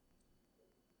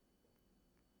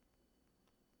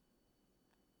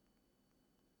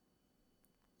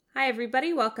Hi,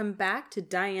 everybody. Welcome back to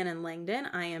Diane and Langdon.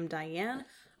 I am Diane.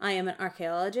 I am an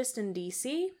archaeologist in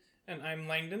DC. And I'm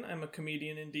Langdon. I'm a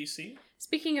comedian in DC.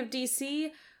 Speaking of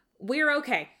DC, we're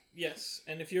okay. Yes,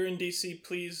 and if you're in DC,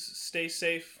 please stay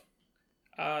safe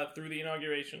through the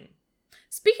inauguration.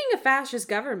 Speaking of fascist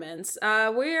governments,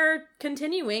 we're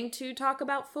continuing to talk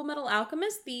about Full Metal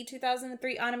Alchemist, the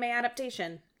 2003 anime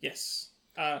adaptation. Yes.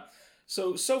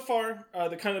 So far,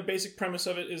 the kind of basic premise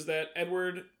of it is that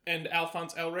Edward and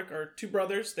Alphonse Elric are two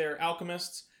brothers. They're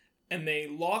alchemists, and they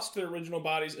lost their original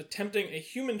bodies attempting a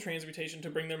human transmutation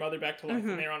to bring their mother back to life,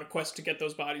 and they're on a quest to get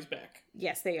those bodies back.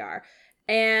 Yes, they are.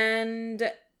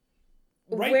 And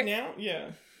Right now,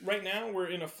 we're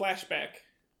in a flashback.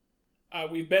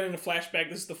 We've been in a flashback.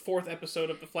 This is the 4th episode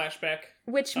of the flashback.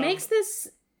 Which marks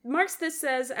this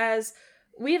as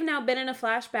we have now been in a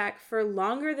flashback for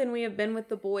longer than we have been with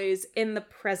the boys in the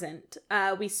present.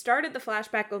 We started the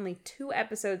flashback only 2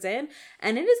 episodes in,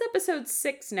 and it is episode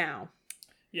 6 now.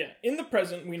 Yeah, in the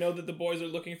present, we know that the boys are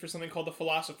looking for something called the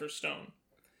Philosopher's Stone.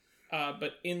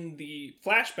 But in the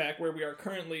flashback, where we are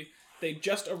currently, they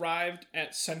just arrived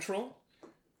at Central,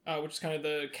 which is kind of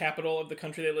the capital of the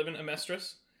country they live in,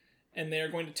 Amestris. And they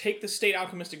are going to take the State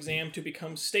Alchemist exam to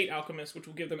become State Alchemists, which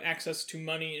will give them access to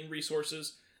money and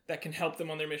resources that can help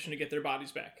them on their mission to get their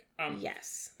bodies back.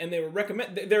 Yes. And they were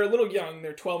they're a little young,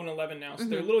 they're 12 and 11 now, so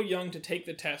they're a little young to take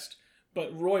the test,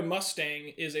 but Roy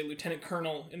Mustang is a lieutenant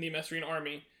colonel in the Amestrian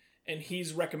army, and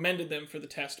he's recommended them for the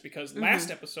test because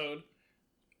last episode,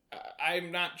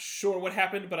 I'm not sure what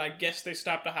happened, but I guess they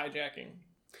stopped a hijacking.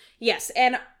 Yes,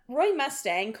 and Roy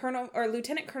Mustang,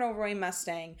 Lieutenant Colonel Roy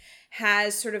Mustang,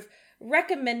 has sort of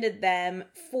recommended them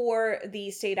for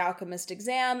the State Alchemist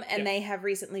exam, and they have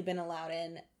recently been allowed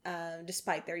in,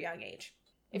 despite their young age.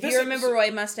 If you remember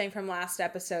Roy Mustang from last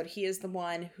episode, he is the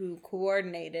one who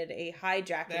coordinated a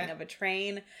hijacking of a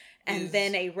train and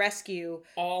then a rescue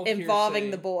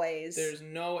involving the boys. There's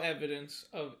no evidence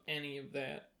of any of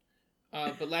that.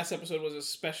 But last episode was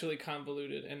especially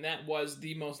convoluted, and that was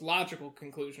the most logical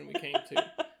conclusion we came to.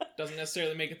 Doesn't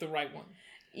necessarily make it the right one.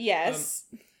 Yes.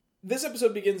 This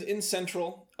episode begins in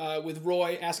Central, with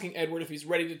Roy asking Edward if he's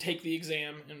ready to take the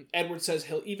exam, and Edward says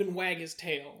he'll even wag his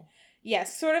tail.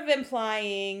 Yes, sort of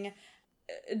implying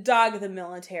dog of the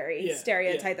military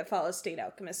stereotype that follows State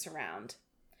Alchemists around.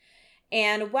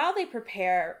 And while they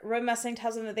prepare, Roy Mustang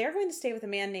tells them that they're going to stay with a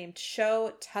man named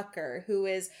Cho Tucker, who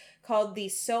is called the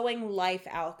Sowing Life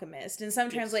Alchemist. In some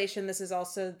translation, this is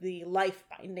also the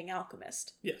Life-Binding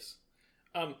Alchemist. Yes.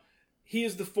 He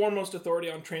is the foremost authority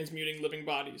on transmuting living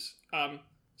bodies.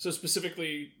 So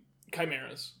specifically,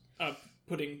 chimeras.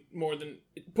 Putting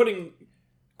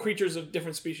creatures of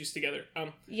different species together.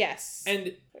 Yes.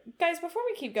 And guys, before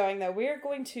we keep going, though, we're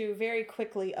going to very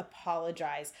quickly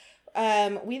apologize.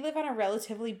 We live on a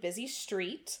relatively busy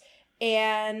street,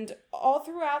 and all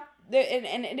throughout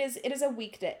and it is a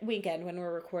weekend when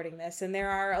we're recording this, and there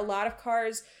are a lot of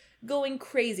cars going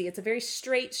crazy. It's a very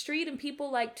straight street, and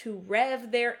people like to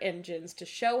rev their engines to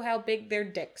show how big their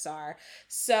dicks are.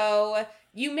 So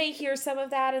you may hear some of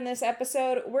that in this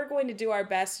episode. We're going to do our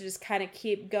best to just kind of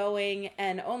keep going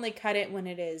and only cut it when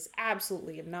it is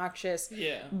absolutely obnoxious.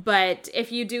 Yeah. But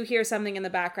if you do hear something in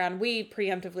the background, we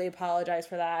preemptively apologize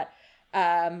for that.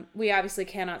 We obviously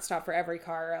cannot stop for every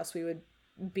car, or else we would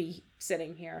be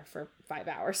sitting here for 5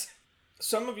 hours.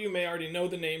 Some of you may already know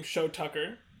the name Cho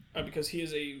Tucker, because he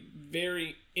is a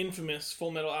very infamous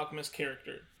Full Metal Alchemist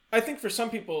character. I think for some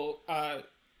people,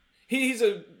 he's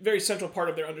a very central part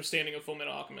of their understanding of Full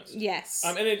Metal Alchemist. Yes.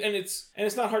 And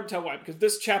it's not hard to tell why, because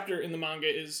this chapter in the manga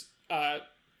is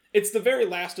it's the very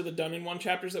last of the done-in-one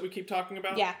chapters that we keep talking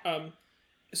about. Yeah.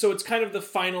 So it's kind of the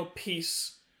final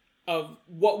piece of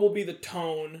what will be the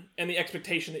tone and the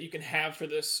expectation that you can have for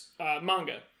this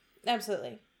manga.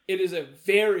 Absolutely. It is a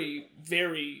very,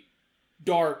 very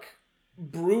dark,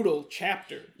 brutal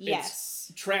chapter. Yes.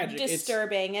 It's tragic.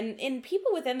 Disturbing. And in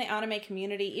people within the anime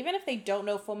community, even if they don't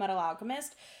know Full Metal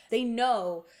Alchemist, they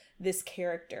know this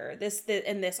character, this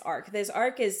arc. This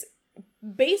arc is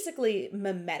basically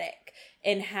mimetic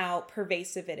in how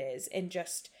pervasive it is in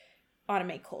just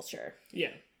anime culture.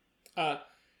 Yeah.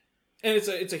 And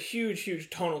it's a huge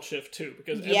tonal shift too,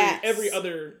 because every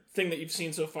other thing that you've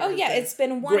seen so far. Oh yeah, it's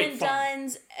been one and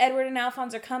dones. Edward and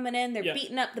Alphonse are coming in. They're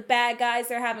beating up the bad guys.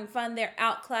 They're having fun. They're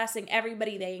outclassing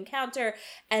everybody they encounter.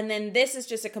 And then this is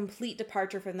just a complete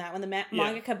departure from that. When the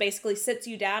mangaka basically sits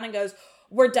you down and goes,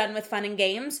 "We're done with fun and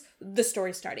games. The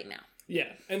story's starting now."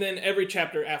 Yeah, and then every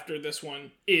chapter after this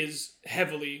one is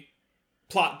heavily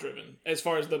plot driven, as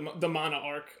far as the mana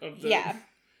arc of the,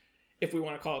 if we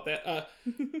want to call it that.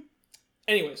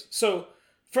 Anyways, so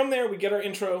From there, we get our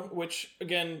intro, which,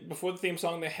 again, before the theme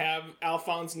song, they have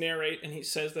Alphonse narrate, and he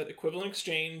says that equivalent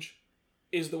exchange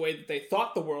is the way that they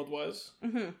thought the world was.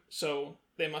 Mm-hmm. So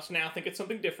they must now think it's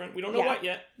something different. We don't know what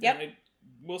yet. Yep.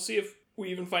 We'll see if we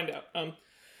even find out.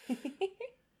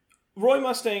 Roy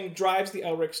Mustang drives the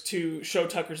Elrics to Show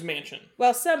Tucker's mansion.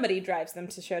 Well, somebody drives them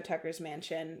to Show Tucker's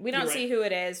mansion. We don't see who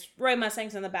it is. Roy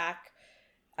Mustang's in the back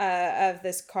of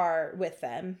this car with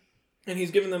them. And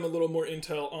he's given them a little more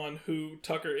intel on who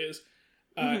Tucker is.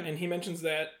 And he mentions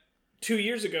that 2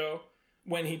 years ago,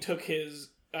 when he took his...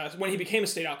 when he became a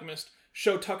state alchemist,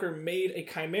 Show Tucker made a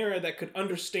chimera that could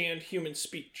understand human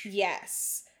speech.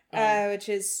 Yes. Which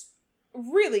is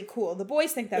really cool. The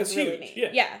boys think that's really huge.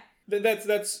 neat. Yeah.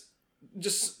 That's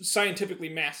just scientifically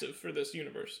massive for this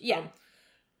universe. Yeah.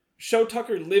 Show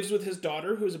Tucker lives with his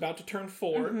daughter, who is about to turn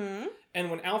 4. Mm-hmm.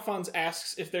 And when Alphonse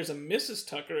asks if there's a Mrs.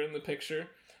 Tucker in the picture...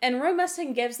 And Roy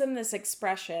Mustang gives them this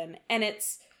expression, and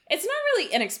it's not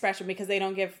really an expression because they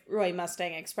don't give Roy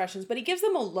Mustang expressions, but he gives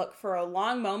them a look for a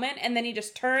long moment, and then he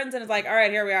just turns and is like, all right,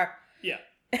 here we are. Yeah.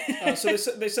 So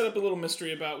they set up a little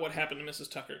mystery about what happened to Mrs.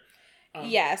 Tucker.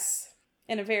 Yes.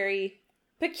 In a very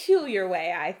peculiar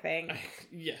way, I think.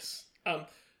 Yes.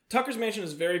 Tucker's mansion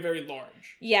is very, very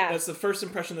large. Yeah. That's the first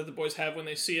impression that the boys have when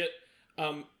they see it.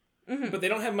 But they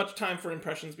don't have much time for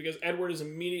impressions because Edward is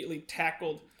immediately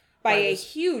tackled by a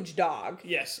huge dog.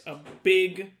 Yes, a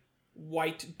big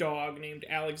white dog named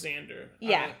Alexander.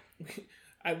 Yeah.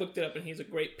 I looked it up and he's a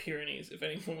Great Pyrenees, if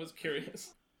anyone was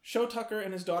curious. Show Tucker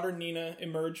and his daughter Nina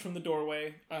emerge from the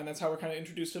doorway, and that's how we're kind of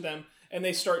introduced to them. And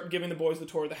they start giving the boys the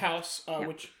tour of the house,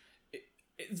 which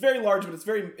it's very large, but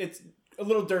it's a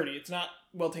little dirty. It's not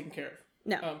well taken care of.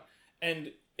 No.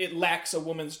 And it lacks a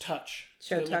woman's touch.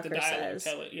 Show Tucker says.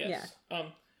 Tell it. Yes. Yeah.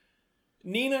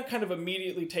 Nina kind of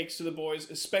immediately takes to the boys,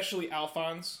 especially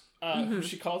Alphonse, who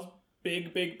she calls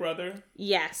Big Brother.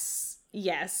 Yes.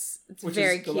 It's which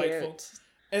very is delightful. cute.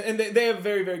 And they have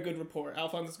very, very good rapport.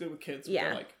 Alphonse is good with kids.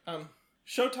 Yeah.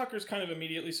 Show Tucker's kind of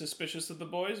immediately suspicious of the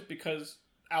boys because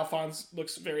Alphonse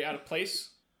looks very out of place.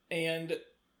 And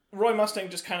Roy Mustang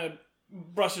just kind of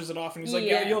brushes it off and he's like,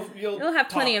 yeah, you'll have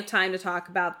plenty of time to talk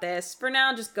about this. For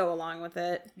now, just go along with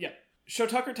it. Yeah. Show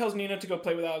Tucker tells Nina to go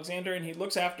play with Alexander, and he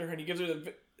looks after her, and he gives her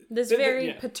this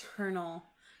very paternal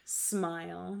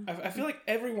smile. I feel like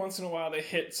every once in a while they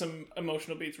hit some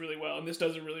emotional beats really well, and this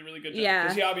does a really, really good job. Yeah.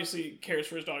 Because he obviously cares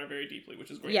for his daughter very deeply,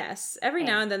 which is great. Yes. Every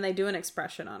now and then they do an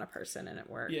expression on a person, and it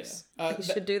works. Yeah. They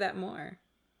should do that more.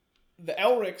 The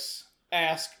Elrics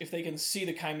ask if they can see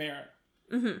the Chimera,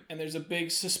 and there's a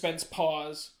big suspense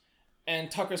pause,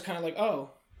 and Tucker's kind of like,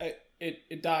 oh...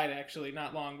 It died actually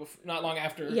not long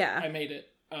after I made it.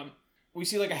 We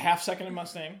see like a half second of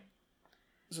Mustang.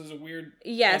 This is a weird.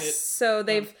 Yes, edit. So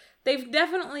they've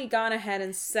definitely gone ahead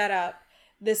and set up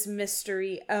this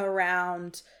mystery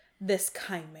around this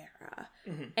chimera,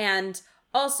 and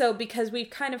also because we've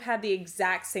kind of had the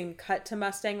exact same cut to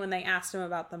Mustang when they asked him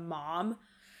about the mom.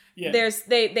 Yeah.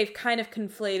 They've kind of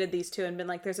conflated these two and been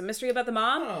like, there's a mystery about the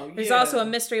mom. Oh, there's also a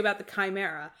mystery about the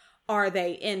chimera. Are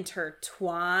they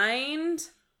intertwined?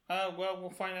 Well, we'll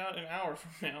find out an hour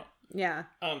from now. Yeah.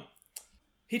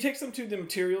 He takes them to the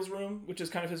materials room, which is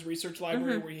kind of his research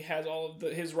library, where he has all of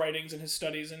his writings and his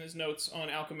studies and his notes on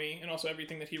alchemy, and also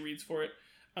everything that he reads for it.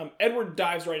 Edward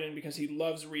dives right in because he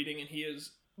loves reading, and he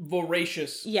is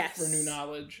voracious for new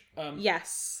knowledge.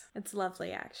 Yes. It's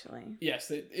lovely, actually.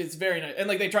 Yes, it's very nice. And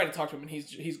like they try to talk to him, and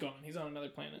he's gone. He's on another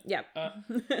planet. Yep.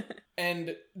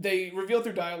 And they reveal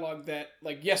through dialogue that,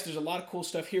 like, yes, there's a lot of cool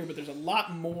stuff here, but there's a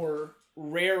lot more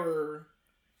rarer,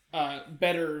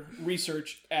 better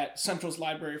research at Central's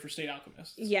Library for State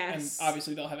Alchemists. Yes. And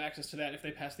obviously they'll have access to that if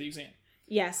they pass the exam.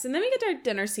 Yes, and then we get to our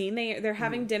dinner scene. They're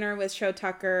having dinner with Show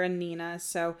Tucker and Nina,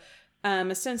 so...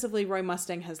 ostensibly Roy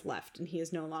Mustang has left and he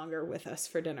is no longer with us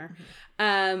for dinner.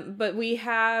 But we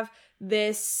have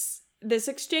this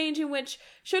exchange in which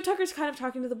Show Tucker's kind of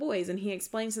talking to the boys and he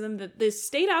explains to them that this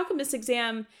state alchemist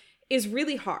exam is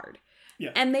really hard.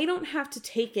 Yeah. And they don't have to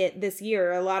take it this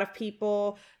year. A lot of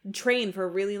people train for a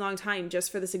really long time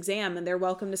just for this exam, and they're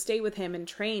welcome to stay with him and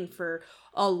train for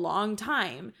a long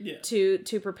time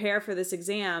to prepare for this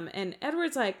exam. And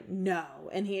Edward's like, no.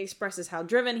 And he expresses how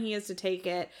driven he is to take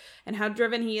it and how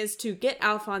driven he is to get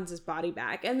Alphonse's body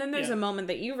back. And then there's a moment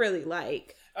that you really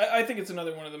like. I think it's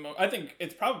another one of the I think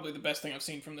it's probably the best thing I've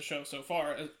seen from the show so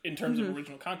far in terms of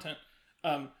original content.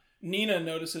 Nina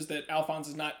notices that Alphonse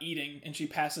is not eating, and she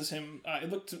passes him.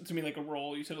 It looked to me like a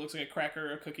roll. You said it looks like a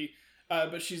cracker or a cookie.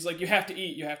 But she's like, you have to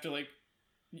eat. You have to, like...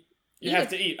 You have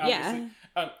to eat, obviously.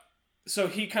 Yeah. So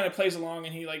he kind of plays along,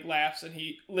 and he, like, laughs, and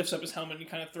he lifts up his helmet, and he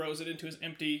kind of throws it into his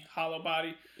empty, hollow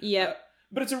body. Yep.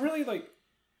 But it's a really, like...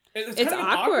 It's It's kind of an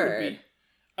awkward awkward. beat.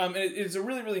 And it's a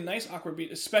really, really nice awkward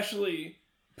beat, especially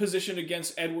positioned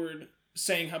against Edward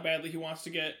saying how badly he wants to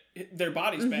get their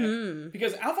bodies back.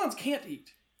 Because Alphonse can't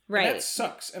eat. Right. And that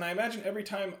sucks. And I imagine every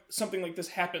time something like this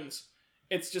happens,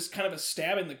 it's just kind of a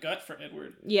stab in the gut for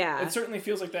Edward. Yeah. It certainly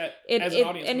feels like that as an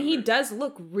audience and member. he does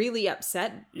look really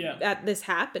upset Yeah. at this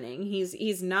happening.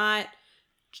 He's not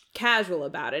casual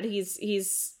about it. He's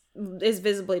is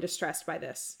visibly distressed by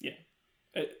this.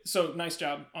 Yeah. So nice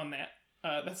job on that.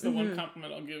 That's the one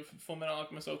compliment I'll give Full Metal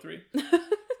Alchemist 03.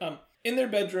 In their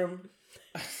bedroom,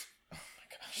 oh my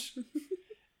gosh,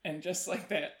 and just like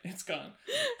that, it's gone.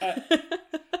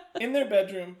 In their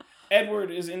bedroom,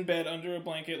 Edward is in bed under a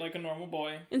blanket like a normal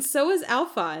boy, And so is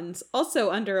Alphonse,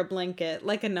 also under a blanket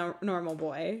like a normal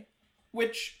boy.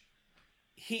 which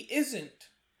he isn't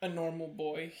a normal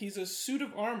boy. He's a suit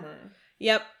of armor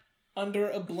Yep. under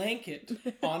a blanket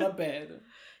on a bed.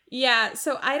 Yeah,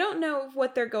 so I don't know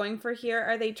what they're going for here.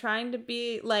 Are they trying to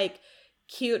be like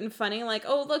cute and funny, like,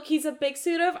 oh look, he's a big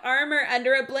suit of armor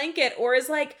under a blanket, or is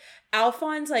like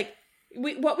Alphonse like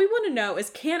what we want to know is,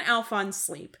 can Alphonse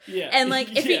sleep? Yeah. And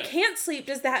like if Yeah. he can't sleep,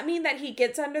 does that mean that he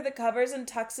gets under the covers and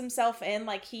tucks himself in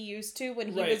like he used to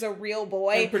when he Right. was a real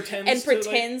boy And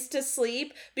pretends to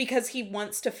sleep because he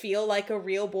wants to feel like a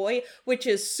real boy, which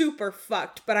is super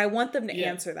fucked, but I want them to Yeah.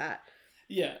 answer that.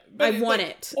 Yeah. I want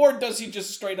it. Or does he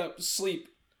just straight up sleep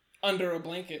under a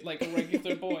blanket like a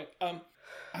regular boy? I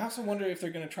also wonder if they're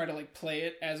going to try to like play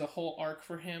it as a whole arc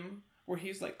for him where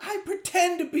he's like, I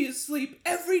pretend to be asleep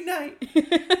every night.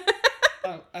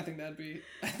 I think that'd be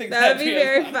That'd be a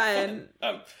very lot of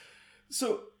fun.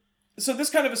 So this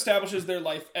kind of establishes their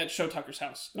life at Show Tucker's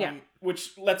house, Yeah.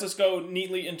 which lets us go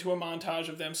neatly into a montage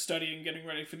of them studying, getting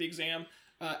ready for the exam.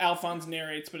 Alphonse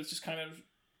narrates, but it's just kind of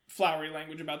flowery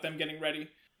language about them getting ready.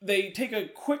 They take a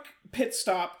quick pit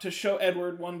stop to show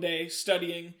Edward one day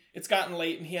studying. It's gotten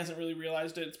late and he hasn't really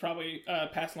realized it. It's probably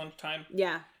past lunchtime.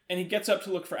 Yeah. And he gets up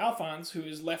to look for Alphonse, who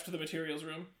is left to the materials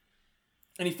room.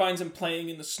 And he finds him playing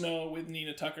in the snow with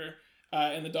Nina Tucker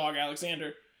and the dog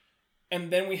Alexander. And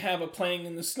then we have a playing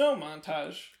in the snow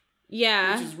montage,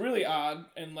 Yeah. which is really odd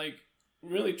and like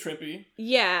really trippy.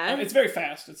 Yeah. It's very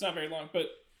fast. It's not very long, but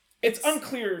it's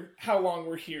unclear how long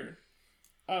we're here.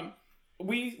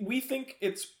 We think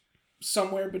it's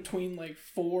somewhere between like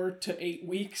 4 to 8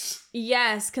 weeks.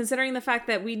 Yes, considering the fact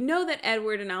that we know that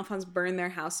Edward and Alphonse burned their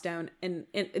house down in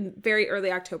very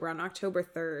early October, on October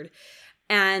 3rd.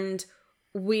 And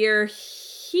we're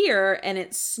here and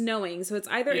it's snowing. So it's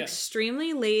either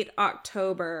extremely late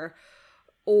October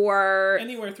or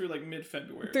Anywhere through like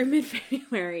mid-February. through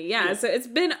mid-February. Yeah, so it's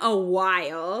been a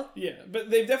while. Yeah, but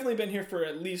they've definitely been here for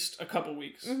at least a couple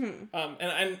weeks. And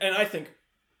I think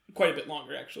quite a bit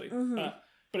longer, actually.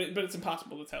 But it's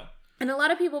impossible to tell. And a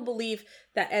lot of people believe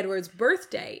that Edward's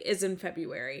birthday is in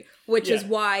February, which is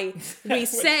why we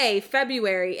say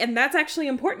February. And that's actually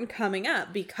important coming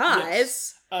up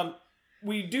because...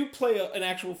 We do play an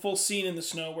actual full scene in the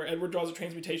snow where Edward draws a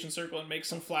transmutation circle and makes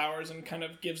some flowers and kind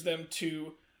of gives them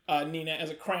to Nina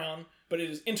as a crown, but it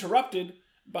is interrupted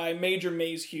by Major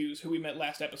Maze Hughes, who we met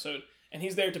last episode, and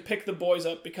he's there to pick the boys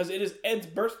up because it is Ed's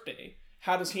birthday.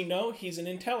 How does he know? He's an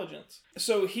intelligence.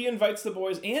 So he invites the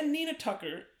boys and Nina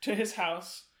Tucker to his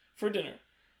house for dinner.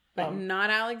 But not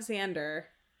Alexander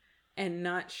and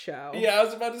not Show. Yeah, I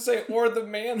was about to say, or the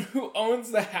man who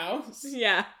owns the house.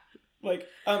 Yeah. Like,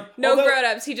 no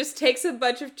grown-ups. He just takes a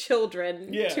bunch of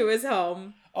children to his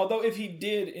home. Although if he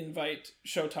did invite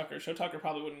Show Tucker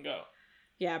probably wouldn't go.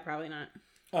 Yeah, probably not.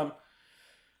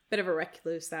 Bit of a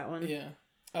recluse, that one.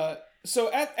 Yeah.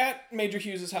 So at Major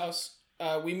Hughes' house,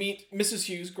 we meet Mrs.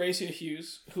 Hughes, Gracia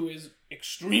Hughes, who is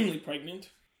extremely pregnant.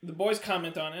 The boys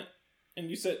comment on it, and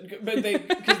you said, but they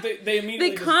immediately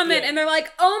they comment and they're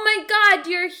like, "Oh my God,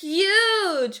 you're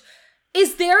huge!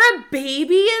 Is there a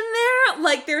baby in there?"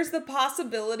 Like, there's the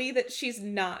possibility that she's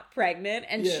not pregnant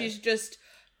and she's just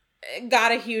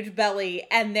got a huge belly,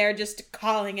 and they're just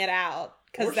calling it out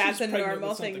because that's a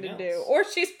normal thing to do. Or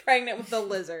she's pregnant with a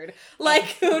lizard. Like,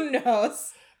 who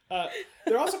knows?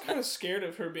 They're also kind of scared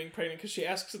of her being pregnant because she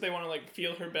asks if they want to like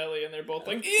feel her belly, and they're both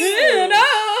like, "Ew, no!"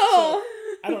 So,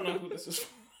 I don't know who this is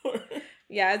for.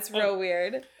 Yeah, it's real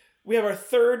weird. We have our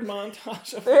third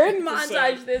montage.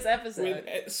 Montage this episode.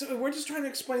 So we're just trying to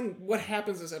explain what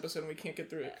happens this episode, and we can't get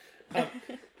through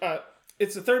it.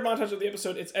 It's the third montage of the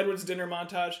episode. It's Edward's dinner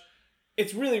montage.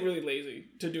 It's really, really lazy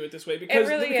to do it this way because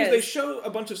they show a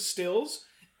bunch of stills,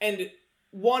 and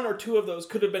one or two of those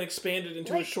could have been expanded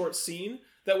into a short scene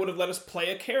that would have let us play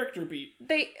a character beat.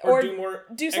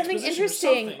 Do something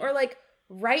interesting, or like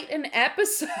write an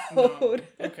episode. No.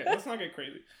 Okay, let's not get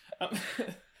crazy.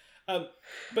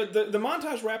 But the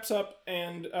montage wraps up,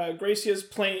 and Gracia's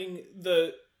playing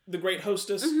the great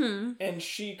hostess, and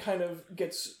she kind of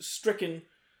gets stricken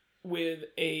with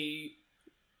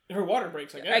her water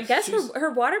breaks. I guess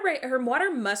her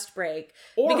water must break,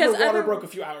 or because her water broke a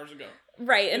few hours ago.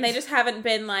 Right, and they just haven't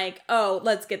been like, oh,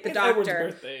 let's get the doctor, Edward's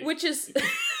birthday. Which is,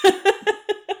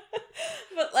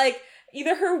 but like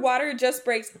either her water just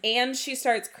breaks and she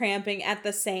starts cramping at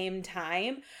the same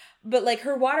time. But, like,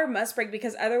 her water must break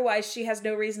because otherwise she has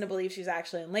no reason to believe she's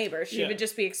actually in labor. She would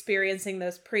just be experiencing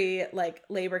those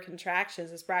labor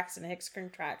contractions, those Braxton Hicks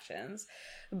contractions.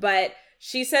 But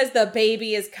she says the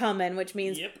baby is coming, which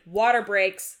means water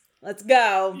breaks. Let's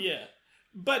go. Yeah.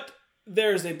 But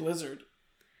there's a blizzard.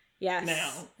 Yes.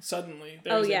 Now, suddenly,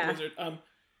 there's a blizzard.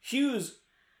 Hughes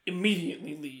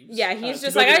immediately leaves. Yeah, he's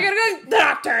just like, I gotta go to the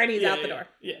doctor, and he's out the door.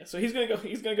 Yeah, so he's gonna go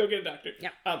get a doctor.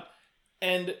 Yeah.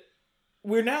 And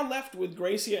we're now left with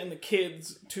Gracia and the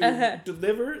kids to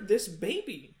deliver this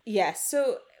baby. Yes,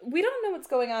 so we don't know what's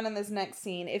going on in this next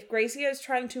scene. If Gracia is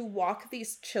trying to walk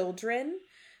these children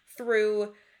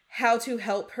through how to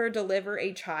help her deliver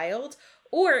a child,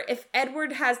 or if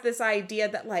Edward has this idea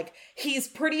that, like, he's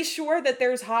pretty sure that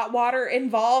there's hot water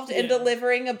involved in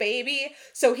delivering a baby,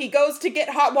 so he goes to get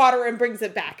hot water and brings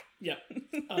it back. Yeah.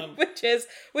 Which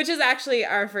is actually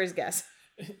our first guess.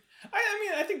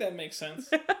 I think that makes sense.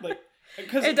 Like,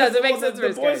 it does. It makes sense for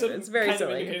his character. It's very silly.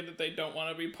 Kind of indicated that they don't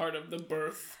want to be part of the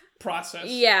birth process.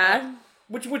 Yeah.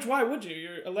 Which why would you?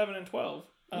 You're 11 and 12.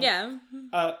 Yeah.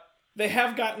 They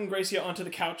have gotten Gracia onto the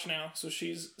couch now, so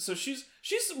she's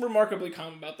remarkably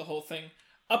calm about the whole thing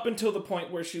up until the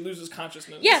point where she loses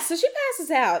consciousness. Yeah, so she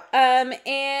passes out.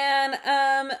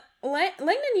 Langdon,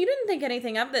 you didn't think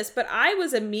anything of this, but I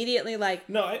was immediately like,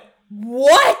 no,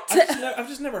 what? I've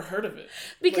just never heard of it.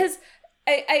 Because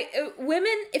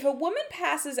if a woman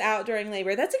passes out during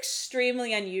labor, that's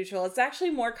extremely unusual. It's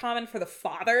actually more common for the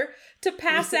father to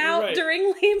pass out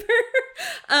during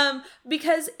labor.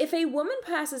 Because if a woman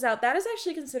passes out, that is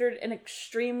actually considered an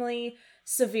extremely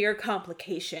severe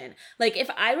complication. Like, if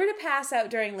I were to pass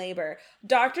out during labor,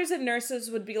 doctors and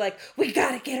nurses would be like, we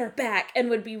gotta get her back,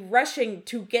 and would be rushing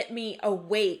to get me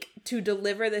awake to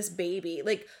deliver this baby.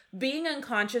 Like, being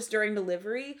unconscious during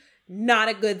delivery, not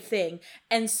a good thing.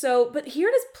 And so, but here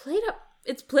it is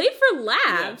it's played for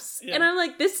laughs. Yeah. And I'm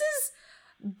like, this is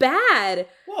bad.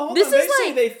 Well, they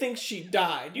say they think she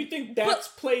died. You think that's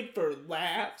played for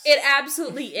laughs? It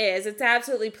absolutely is. It's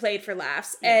absolutely played for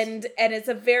laughs. Yes. And it's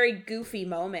a very goofy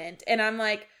moment. And I'm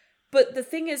like, but the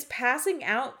thing is, passing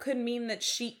out could mean that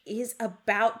she is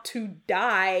about to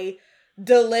die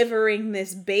delivering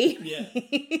this baby.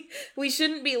 Yeah. We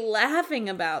shouldn't be laughing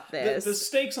about this. The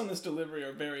stakes on this delivery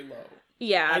are very low.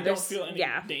 Yeah. I don't feel any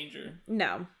danger.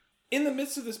 No. In the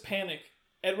midst of this panic,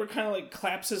 Edward kind of like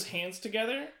claps his hands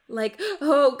together. Like,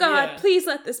 oh God, please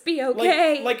let this be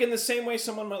okay. Like in the same way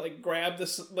someone might like grab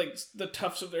this, like the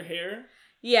tufts of their hair.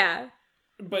 Yeah.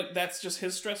 But that's just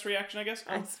his stress reaction, I guess.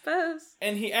 I suppose.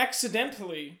 And he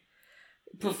accidentally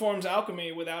performs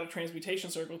alchemy without a transmutation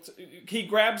circle. He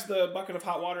grabs the bucket of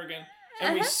hot water again,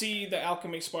 and we see the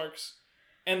alchemy sparks,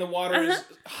 and the water is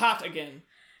hot again.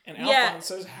 And Alphonse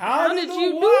says, "How did the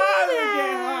water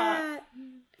get hot?"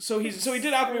 So he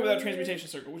did alchemy without a transmutation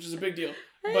circle, which is a big deal.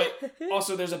 But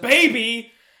also, there's a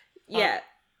baby. Yeah.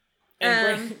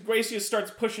 And Gracia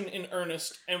starts pushing in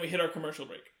earnest, and we hit our commercial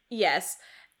break. Yes.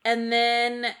 And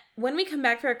then when we come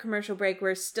back for our commercial break,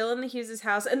 we're still in the Hughes'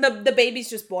 house, and the baby's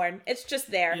just born. It's just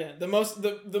there. Yeah,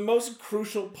 the most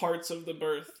crucial parts of the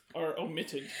birth are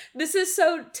omitted. This is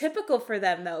so typical for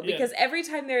them, though, because every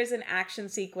time there is an action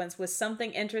sequence with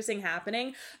something interesting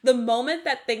happening, the moment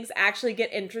that things actually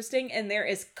get interesting and there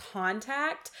is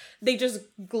contact, they just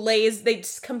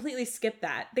completely skip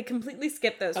that. They completely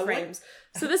skip those frames.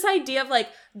 So this idea of like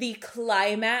the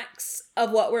climax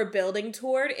of what we're building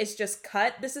toward is just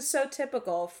cut. This is so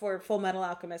typical for Full Metal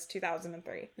Alchemist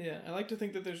 2003. Yeah, I like to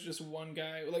think that there's just one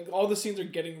guy. Like, all the scenes are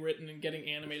getting written and getting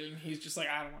animated, and he's just like,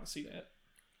 I don't want to see that.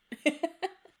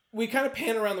 We kind of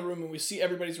pan around the room and we see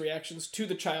everybody's reactions to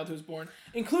the child who's born,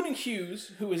 including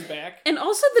Hughes, who is back. And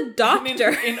also the doctor.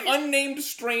 An unnamed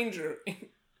stranger.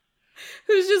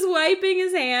 Who's just wiping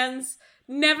his hands,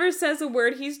 never says a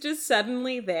word, he's just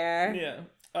suddenly there.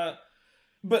 Yeah.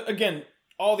 But again,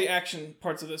 all the action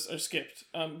parts of this are skipped.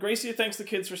 Gracia thanks the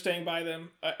kids for staying by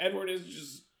them. Edward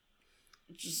is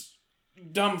just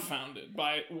dumbfounded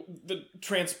by the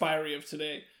transpiry of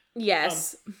today.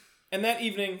 Yes. And that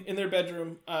evening, in their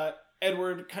bedroom,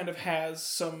 Edward kind of has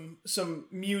some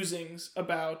musings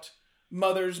about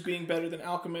mothers being better than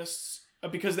alchemists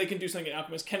because they can do something an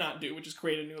alchemist cannot do, which is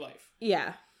create a new life.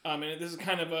 Yeah. And this is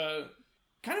kind of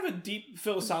kind of a deep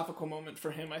philosophical moment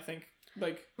for him, I think.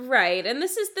 Like, right, and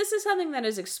this is something that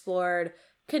is explored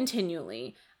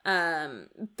continually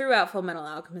throughout Full Metal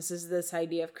Alchemist, is this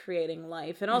idea of creating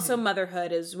life, and also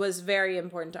motherhood was very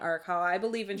important to Arakawa. I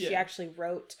believe, and she actually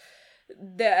wrote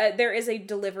there is a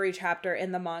delivery chapter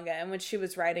in the manga in which she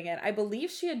was writing it. I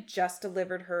believe she had just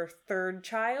delivered her third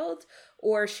child,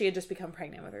 or she had just become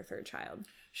pregnant with her third child.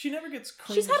 She never gets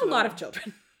cringe. She's had a lot of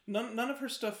children. None of her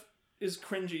stuff is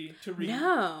cringy to read.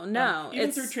 No.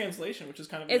 Even through translation, which is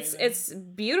kind of amazing. It's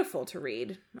beautiful to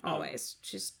read, always.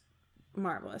 She's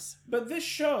marvelous. But this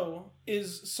show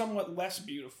is somewhat less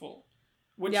beautiful,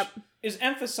 which is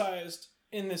emphasized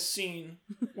in this scene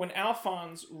when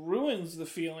Alphonse ruins the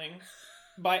feeling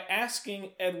by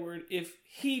asking Edward if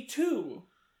he too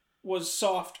was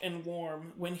soft and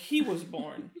warm when he was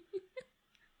born.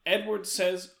 Edward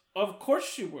says, "Of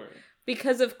course you were."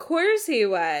 Because of course he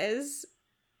was.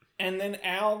 And then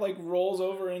Al, like, rolls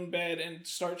over in bed and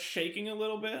starts shaking a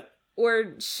little bit.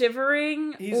 Or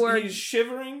shivering. He's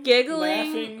shivering,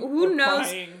 giggling. laughing, Who knows?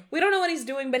 crying. We don't know what he's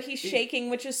doing, but he's shaking,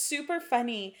 which is super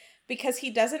funny because he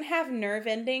doesn't have nerve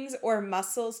endings or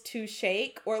muscles to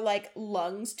shake or, like,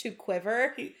 lungs to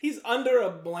quiver. He's under a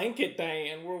blanket,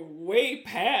 Diane. We're way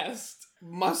past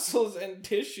muscles and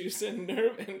tissues and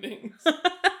nerve endings.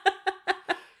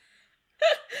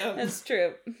 That's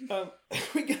true.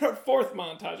 We get our fourth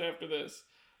montage after this,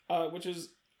 which is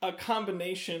a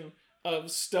combination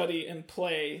of study and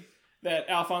play that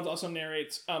Alphonse also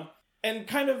narrates. And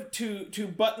kind of to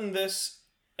button this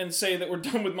and say that we're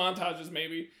done with montages,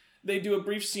 maybe, they do a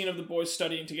brief scene of the boys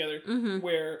studying together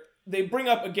where they bring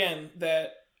up again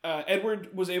that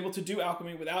Edward was able to do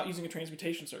alchemy without using a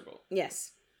transmutation circle.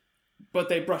 Yes. But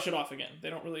they brush it off again. They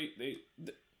don't really...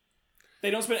 They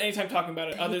don't spend any time talking about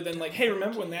it other than like, hey,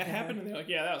 remember when that happened? And they're like,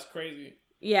 yeah, that was crazy.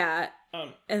 Yeah.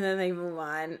 And then they move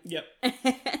on. Yep.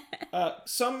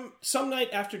 Some night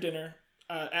after dinner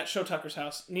at Sho Tucker's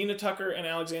house, Nina Tucker and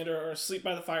Alexander are asleep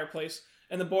by the fireplace,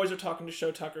 and the boys are talking to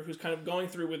Sho Tucker, who's kind of going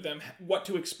through with them what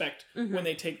to expect when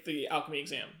they take the alchemy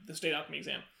exam, the state alchemy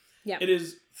exam. Yep. It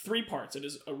is 3 parts. It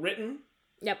is a written,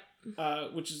 yep,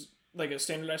 which is like a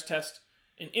standardized test,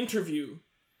 an interview,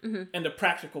 and a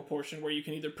practical portion where you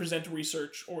can either present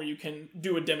research or you can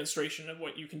do a demonstration of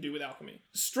what you can do with alchemy.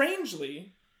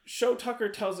 Strangely, Sho Tucker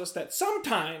tells us that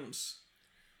sometimes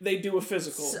they do a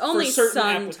physical. Only for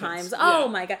certain sometimes. applicants. Oh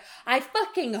my god. I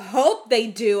fucking hope they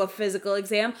do a physical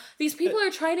exam. These people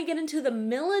are trying to get into the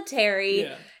military.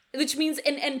 Yeah. Which means,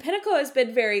 and Pinnacle has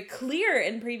been very clear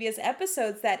in previous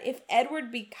episodes that if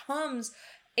Edward becomes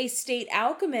a state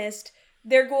alchemist,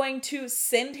 they're going to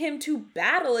send him to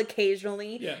battle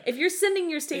occasionally. Yeah. If you're sending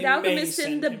your state alchemist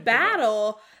into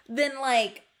battle, then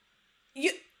like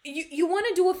you want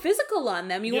to do a physical on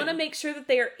them. You want to make sure that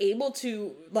they are able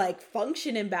to like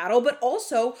function in battle, but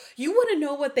also you want to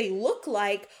know what they look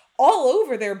like all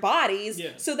over their bodies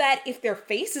so that if their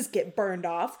faces get burned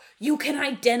off, you can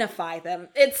identify them.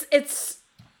 It's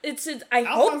I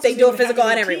hope they do a physical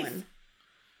on everyone.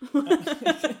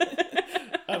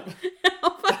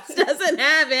 Alphonse doesn't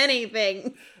have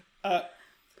anything. But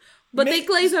they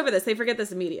glaze over this. They forget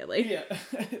this immediately. Yeah,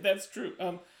 that's true.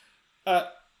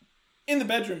 In the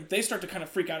bedroom, they start to kind of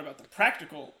freak out about the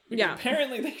practical. Yeah.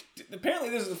 Apparently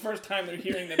this is the first time they're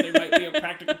hearing that there might be a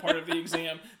practical part of the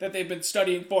exam that they've been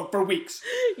studying for weeks.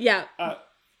 Yeah.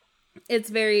 It's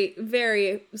very,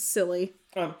 very silly.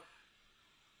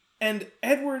 And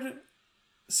Edward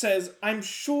says, "I'm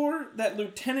sure that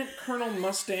Lieutenant Colonel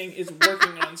Mustang is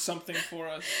working on something for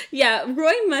us." Yeah,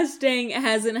 Roy Mustang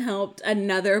hasn't helped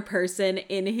another person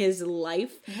in his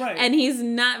life. Right. And he's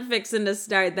not fixing to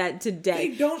start that today.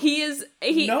 They don't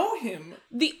know him.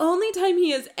 The only time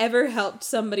he has ever helped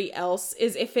somebody else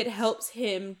is if it helps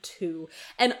him too.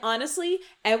 And honestly,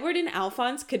 Edward and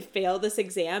Alphonse could fail this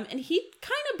exam and he'd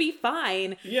kind of be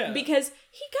fine. Yeah. Because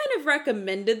he kind of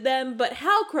recommended them, but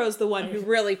Hal Crow's the one who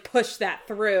really pushed that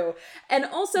through. And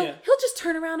also, he'll just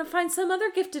turn around and find some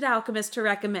other gifted alchemist to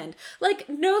recommend. Like,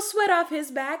 no sweat off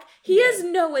his back. He has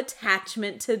no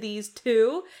attachment to these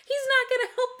two. He's not going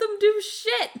to help them do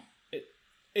shit.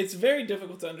 It's very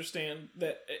difficult to understand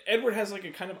that Edward has like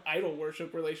a kind of idol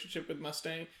worship relationship with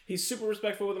Mustang. He's super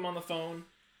respectful with him on the phone.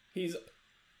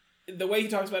 The way he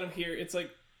talks about him here, it's like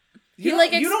he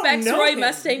expects Roy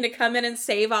Mustang to come in and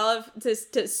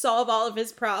to solve all of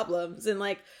his problems, and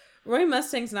like Roy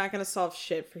Mustang's not going to solve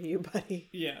shit for you, buddy.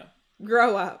 Yeah,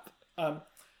 grow up.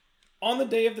 On the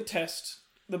day of the test,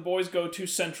 the boys go to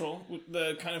Central,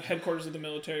 the kind of headquarters of the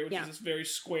military, which is this very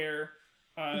square,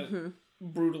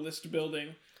 brutalist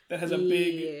building that has a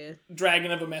big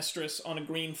dragon of a mistress on a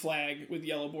green flag with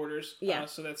yellow borders. Yeah.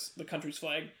 So that's the country's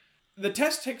flag. the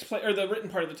test takes place, or the written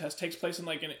part of the test takes place in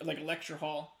like a lecture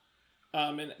hall,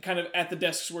 and kind of at the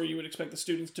desks where you would expect the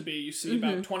students to be. You see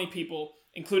about 20 people,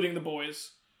 including the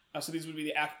boys. So these would be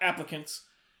the applicants,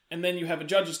 and then you have a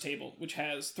judges table, which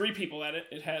has 3 people at it.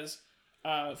 It has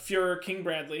Fuhrer King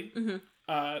Bradley.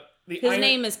 His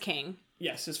name is King.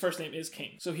 Yes, his first name is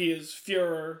King. So he is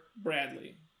Fuhrer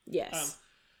Bradley. Yes.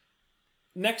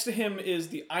 Next to him is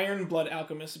the Iron Blood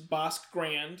alchemist, Bossk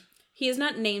Grand. He is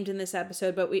not named in this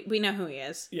episode, but we know who he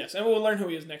is. Yes, and we'll learn who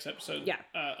he is next episode. Yeah.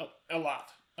 A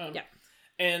lot. Yeah.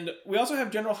 And we also have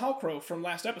General Halcrow from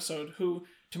last episode, who,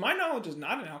 to my knowledge, is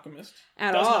not an alchemist.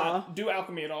 Does not do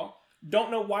alchemy at all.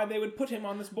 Don't know why they would put him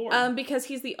on this board. Because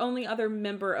he's the only other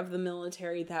member of the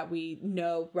military that we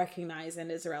know, recognize,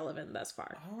 and is relevant thus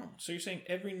far. Oh, so you're saying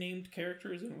every named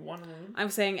character is in one room?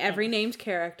 I'm saying every named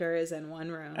character is in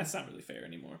one room. That's not really fair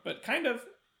anymore, but kind of.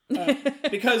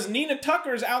 Because Nina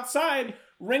Tucker's outside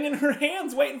wringing her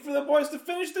hands waiting for the boys to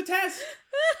finish the test.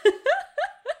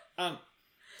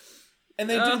 And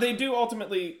they do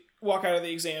ultimately walk out of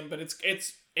the exam, but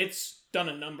it's done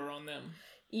a number on them.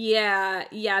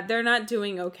 Yeah, they're not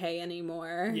doing okay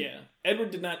anymore. Yeah.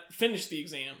 Edward did not finish the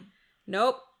exam.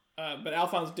 Nope. But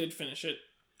Alphonse did finish it.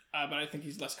 But I think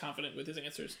he's less confident with his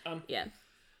answers. Yeah.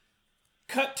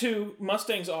 Cut to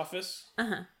Mustang's office.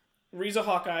 Riza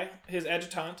Hawkeye, his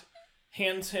adjutant,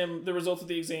 hands him the results of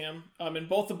the exam. And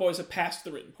both the boys have passed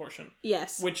the written portion.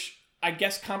 Yes. Which I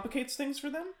guess complicates things for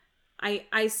them.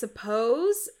 I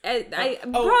suppose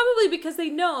probably because they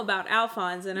know about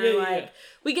Alphonse and are like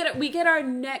we get our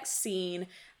next scene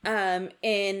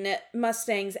in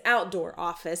Mustang's outdoor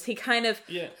office. He kind of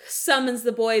summons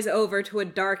the boys over to a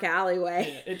dark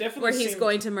alleyway where he's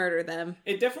going to murder them.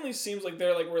 It definitely seems like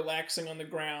they're like relaxing on the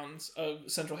grounds of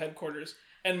Central Headquarters,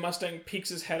 and Mustang peeks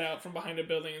his head out from behind a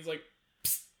building and is like,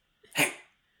 "Psst,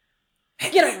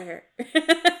 hey, get over here."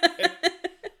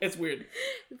 It's weird.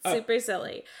 It's super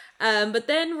silly. But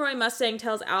then Roy Mustang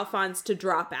tells Alphonse to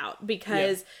drop out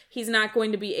because he's not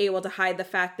going to be able to hide the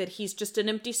fact that he's just an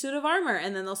empty suit of armor.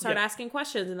 And then they'll start asking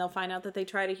questions and they'll find out that they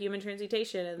tried a human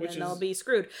transmutation and then they'll be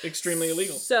screwed. Extremely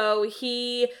illegal. So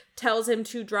he tells him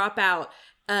to drop out.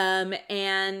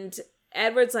 And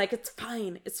Edward's like, it's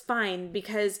fine,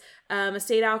 because a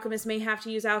state alchemist may have to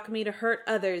use alchemy to hurt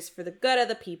others for the good of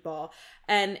the people.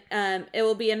 And it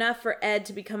will be enough for Ed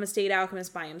to become a state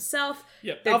alchemist by himself.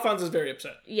 Yep, Alphonse is very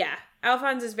upset. Yeah,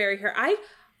 Alphonse is very hurt. I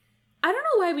don't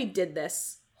know why we did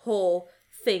this whole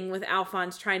thing with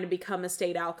Alphonse trying to become a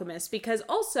state alchemist, because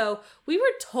also we were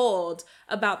told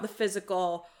about the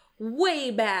physical way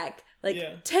back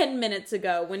 10 minutes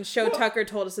ago when Tucker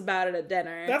told us about it at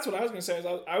dinner. That's what I was going to say.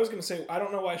 I was going to say, I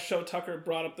don't know why Tucker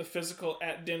brought up the physical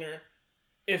at dinner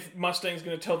if Mustang's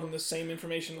going to tell them the same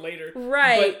information later.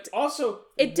 Right. But also,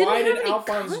 why did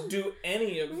Alphonse do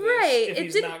any of this if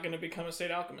he's not going to become a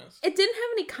state alchemist? It didn't have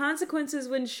any consequences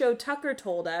when Tucker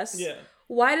told us. Yeah.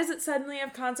 Why does it suddenly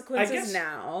have consequences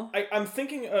now? I'm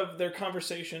thinking of their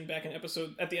conversation back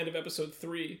at the end of episode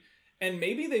 3, and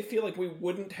maybe they feel like we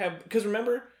wouldn't have, because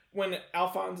remember when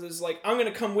Alphonse is like, I'm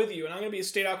going to come with you, and I'm going to be a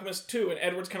state alchemist too, and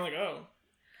Edward's kind of like, oh,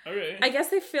 okay. I guess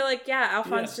they feel like,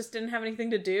 Alphonse just didn't have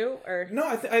anything to do, or... No,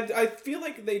 I feel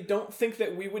like they don't think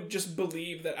that we would just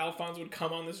believe that Alphonse would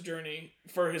come on this journey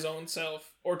for his own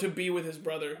self, or to be with his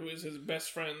brother, who is his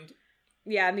best friend.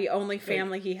 Yeah, and the only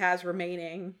family he has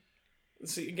remaining.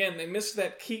 See, again, they missed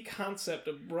that key concept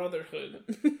of brotherhood.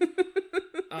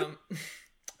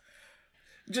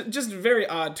 Just very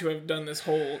odd to have done this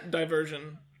whole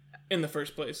diversion in the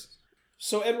first place.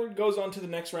 So Edward goes on to the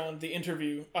next round, the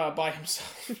interview, by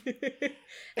himself.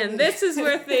 And this is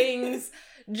where things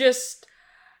just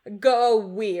go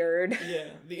weird. Yeah,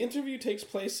 the interview takes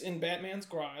place in Batman's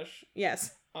garage.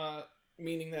 Yes.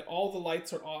 Meaning that all the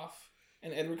lights are off,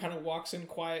 and Edward kind of walks in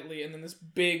quietly, and then this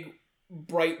big,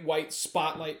 bright white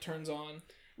spotlight turns on,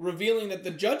 revealing that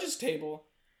the judges' table...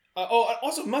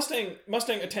 also, Mustang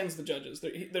attends the judges.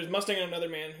 There's Mustang and another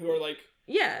man who are like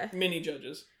mini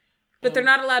judges. But they're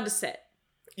not allowed to sit.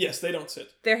 Yes, they don't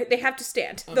sit. They have to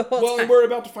stand the whole time. Well, we're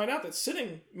about to find out that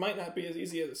sitting might not be as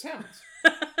easy as it sounds.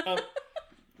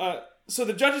 So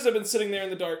the judges have been sitting there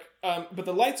in the dark, but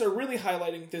the lights are really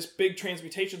highlighting this big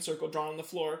transmutation circle drawn on the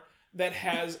floor that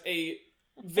has a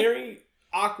very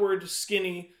awkward,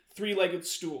 skinny, 3-legged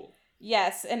stool.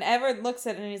 Yes, and Edward looks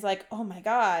at it and he's like, oh my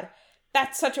god,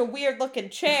 that's such a weird looking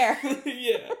chair.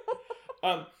 Yeah.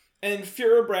 And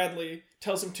Fuhrer Bradley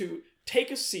tells him to take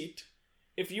a seat.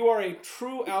 If you are a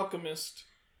true alchemist,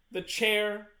 the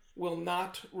chair will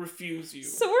not refuse you.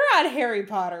 So we're on Harry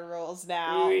Potter rules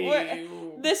now.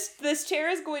 Ew. This chair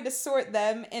is going to sort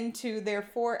them into their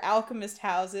 4 alchemist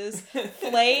houses: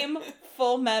 Flame,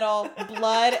 Full Metal,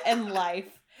 Blood, and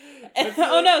Life.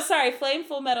 Flame,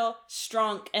 Full Metal,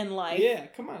 Strunk, and Life. Yeah,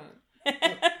 come on.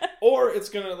 Or it's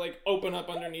gonna like open up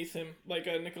underneath him like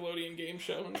a Nickelodeon game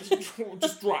show and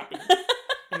just drop him.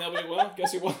 And they'll be like, well,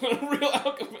 guess he wasn't a real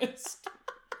alchemist.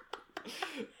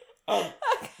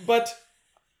 But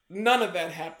none of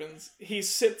that happens. He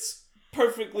sits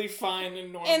perfectly fine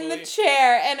and normally in the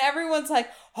chair, and everyone's like,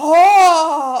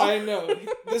 oh! I know.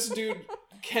 This dude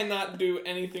cannot do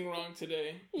anything wrong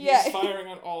today. Yeah. He's firing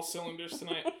on all cylinders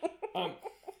tonight.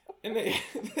 And they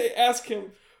ask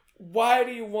him, why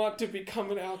do you want to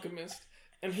become an alchemist?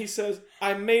 And he says,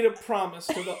 I made a promise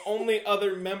to the only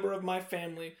other member of my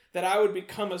family that I would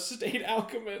become a state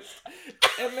alchemist.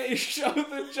 And they show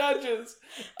the judges.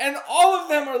 And all of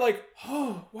them are like,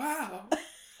 oh, wow.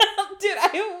 Dude,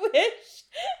 I wish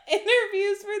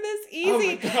interviews were this easy. Oh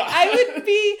my God. I would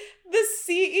be the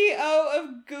CEO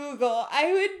of Google.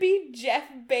 I would be Jeff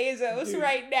Bezos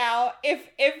right now if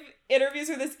interviews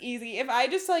were this easy. If I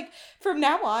just from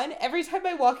now on, every time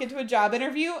I walk into a job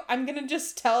interview, I'm gonna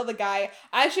just tell the guy,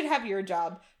 I should have your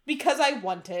job because I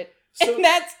want it. And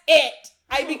that's it.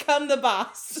 I become the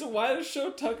boss. So why does Show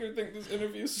Tucker think this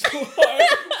interview is so hard?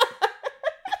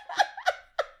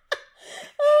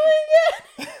 Oh my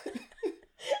God.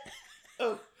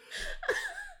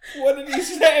 What did he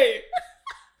say?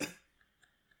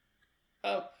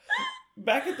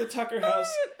 Back at the Tucker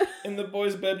house in the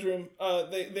boys' bedroom,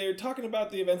 they're talking about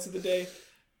the events of the day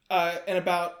and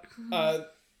about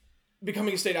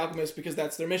becoming a state alchemist, because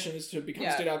that's their mission, is to become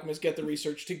a state alchemist, get the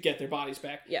research to get their bodies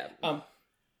back. Yeah.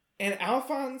 And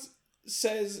Alphonse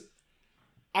says,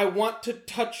 I want to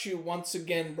touch you once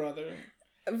again, brother.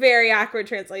 Very awkward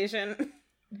translation.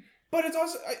 But it's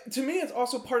also, to me, it's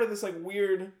also part of this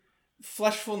weird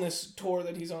fleshfulness tour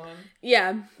that he's on.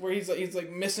 Yeah. Where he's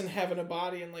missing having a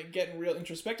body and getting real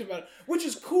introspective about it, which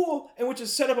is cool and which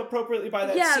is set up appropriately by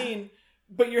that scene.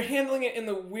 But you're handling it in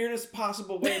the weirdest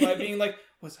possible way by being like,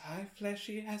 was I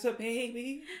fleshy as a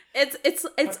baby? It's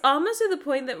almost to the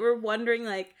point that we're wondering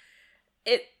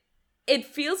it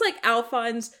feels like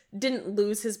Alphonse didn't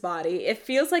lose his body. It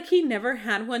feels like he never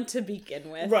had one to begin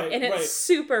with. Right, and it's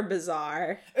super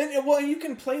bizarre. And you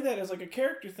can play that as a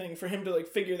character thing for him to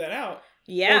figure that out.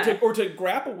 Yeah. Or to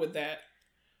grapple with that.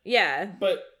 Yeah.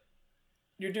 But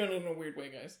you're doing it in a weird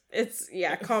way, guys.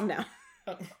 Calm down.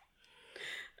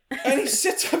 And he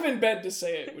sits up in bed to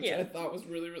say it, which I thought was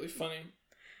really, really funny.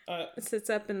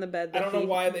 Sits up in the bed. I don't know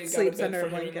why they got a bed for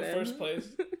him in the first place.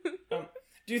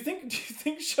 Do you think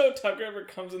Show Tucker ever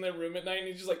comes in their room at night and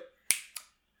he's just like,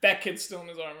 that kid's still in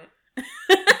his armor?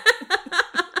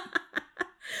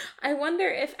 I wonder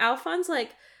if Alphonse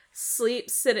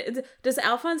sleeps sitting. Does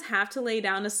Alphonse have to lay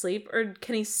down to sleep, or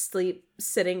can he sleep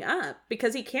sitting up?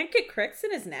 Because he can't get cricks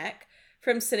in his neck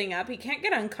from sitting up. He can't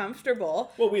get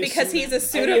uncomfortable because he's a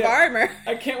suit of armor.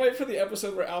 I can't wait for the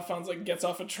episode where Alphonse gets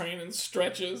off a train and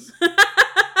stretches.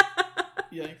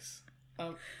 Yikes.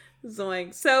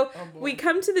 Zoink. So we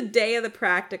come to the day of the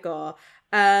practical.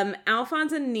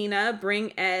 Alphonse and Nina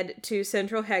bring Ed to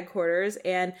central headquarters,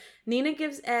 and Nina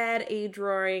gives Ed a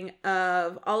drawing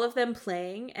of all of them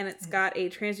playing, and it's got a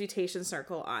transmutation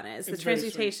circle on it. It's the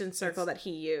transmutation circle that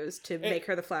he used to make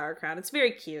her the flower crown. It's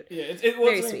very cute. Yeah,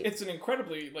 very sweet. It's an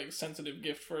incredibly sensitive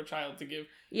gift for a child to give.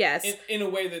 Yes. In a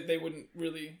way that they wouldn't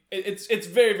really... It's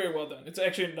very, very well done. It's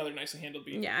actually another nicely handled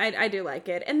beat. Yeah, I do like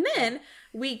it. And then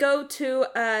we go to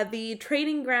the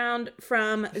training ground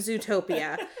from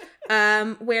Zootopia,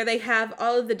 where they have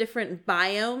all of the different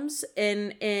biomes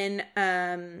in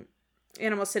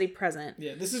Animal City present.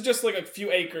 Yeah, this is just a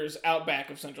few acres out back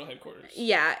of central headquarters.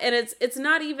 Yeah, and it's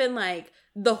not even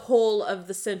the whole of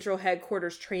the central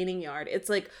headquarters training yard. It's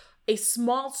a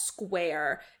small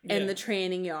square in the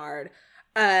training yard.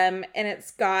 And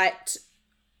it's got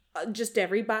just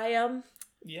every biome.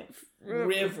 Yep.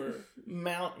 River,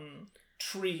 mountain,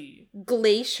 tree,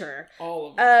 glacier,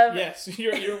 all of them. Yes,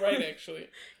 you're right, actually.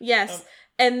 Yes.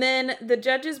 And then the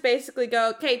judges basically go,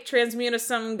 okay, transmute us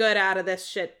something good out of this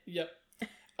shit. Yep.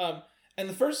 And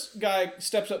the first guy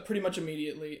steps up pretty much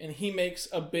immediately, and he makes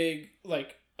a big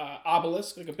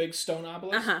obelisk, a big stone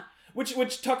obelisk,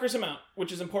 which tuckers him out,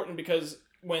 which is important because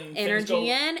when energy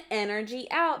in, energy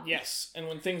out. Yes, and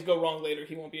when things go wrong later,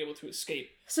 he won't be able to escape.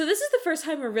 So this is the first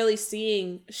time we're really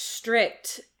seeing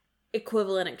strict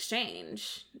equivalent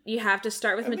exchange. You have to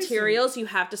start with materials. You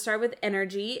have to start with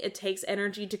energy. It takes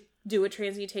energy do a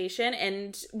transmutation,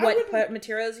 and what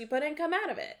materials you put in come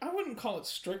out of it. I wouldn't call it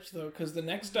strict, though, because the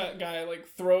next guy, like,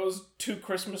 throws 2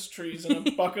 Christmas trees in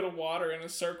a bucket of water in a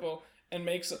circle and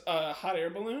makes a hot air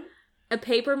balloon. A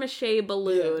papier-mâché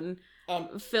balloon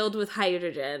filled with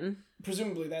hydrogen.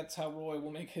 Presumably that's how Roy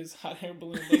will make his hot air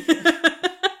balloon later.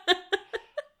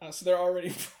 So they're already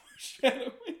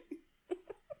foreshadowing.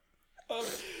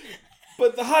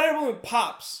 But the hot air balloon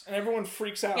pops, and everyone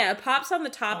freaks out. Yeah, it pops on the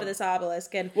top of this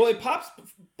obelisk. Well, it pops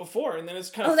before, and then it's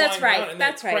kind of flying around, and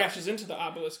then it crashes into the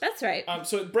obelisk. That's right.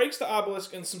 So it breaks the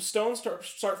obelisk, and some stones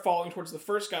start falling towards the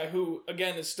first guy, who,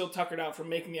 again, is still tuckered out from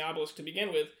making the obelisk to begin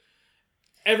with.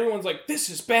 Everyone's like, this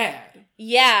is bad.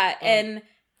 Yeah, and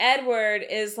Edward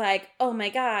is like, oh my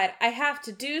god, I have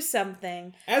to do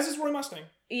something. As is Roy Mustang.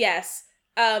 Yes.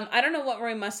 I don't know what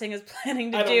Roy Mustang is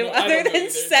planning to do other than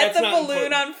set the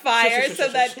balloon on fire so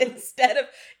that instead of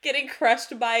getting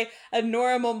crushed by a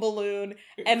normal balloon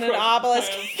and an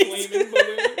obelisk,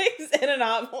 and an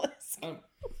obelisk.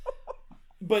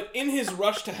 But in his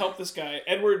rush to help this guy,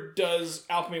 Edward does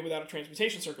alchemy without a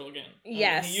transmutation circle again.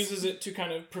 Yes. He uses it to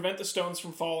kind of prevent the stones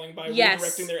from falling by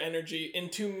redirecting their energy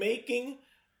into making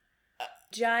a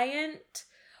giant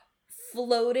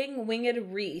floating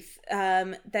winged wreath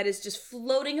that is just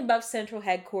floating above central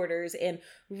headquarters and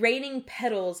raining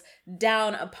petals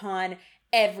down upon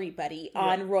everybody.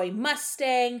 On Roy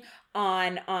Mustang,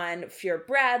 on Fuhr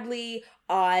Bradley,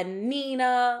 on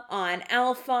Nina, on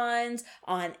Alphonse,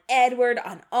 on Edward,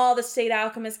 on all the State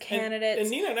Alchemist candidates. And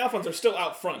Nina and Alphonse are still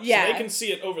out front, so they can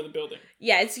see it over the building.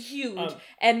 Yeah, it's huge.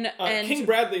 And King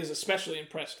Bradley is especially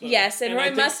impressed, though. Yes, and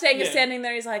Roy Mustang is standing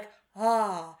there, he's like,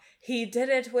 he did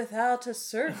it without a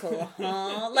circle,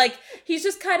 huh? Like, he's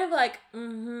just kind of like,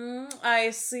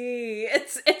 I see.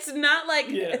 It's not like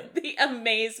the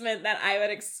amazement that I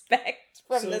would expect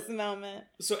from this moment.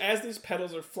 So as these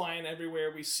petals are flying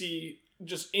everywhere, we see,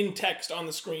 just in text on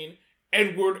the screen,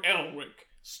 Edward Elric,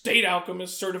 State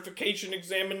Alchemist Certification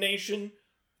Examination,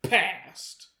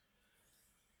 passed.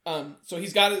 So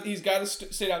he's got a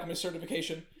State Alchemist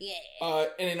certification. Yeah.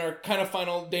 And in our kind of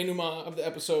final denouement of the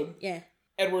episode,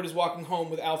 Edward is walking home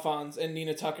with Alphonse and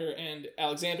Nina Tucker and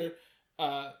Alexander,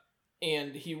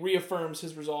 and he reaffirms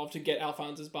his resolve to get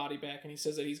Alphonse's body back, and he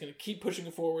says that he's going to keep pushing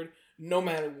it forward no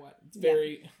matter what. It's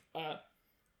very,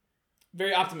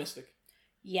 very optimistic.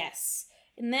 Yes.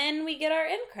 And then we get our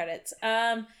end credits,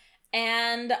 and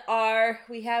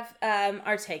we have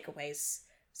our takeaways.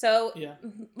 So,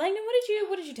 Langdon,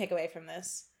 what did you take away from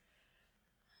this?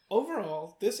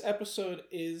 Overall, this episode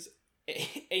is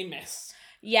a mess.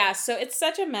 Yeah, so it's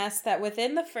such a mess that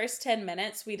within the first 10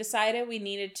 minutes, we decided we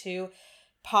needed to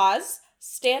pause,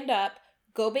 stand up,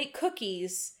 go bake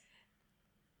cookies,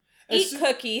 eat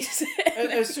cookies.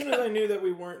 As soon as I knew that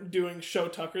we weren't doing Show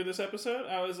Tucker this episode,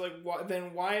 I was like,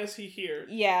 why is he here?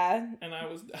 Yeah. And I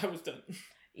was done.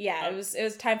 Yeah, it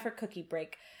was time for cookie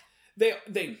break.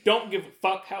 They don't give a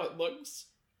fuck how it looks.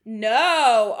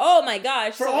 No! Oh my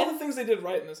gosh. For all the things they did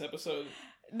right in this episode.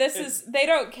 They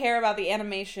don't care about the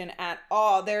animation at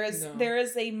all. There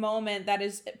is a moment that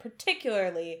is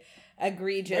particularly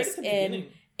egregious right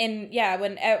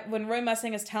when Roy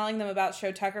Mustang is telling them about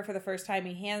Show Tucker for the first time.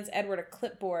 He hands Edward a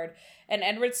clipboard, and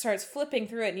Edward starts flipping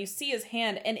through it, and you see his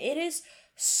hand, and it is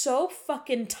so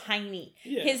fucking tiny.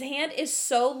 Yeah. His hand is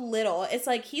so little. It's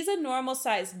like he's a normal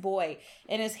sized boy,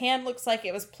 and his hand looks like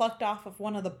it was plucked off of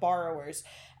one of the borrowers.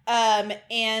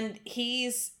 And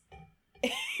he's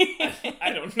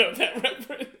I don't know that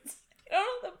reference. You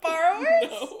don't know the borrowers?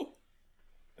 No.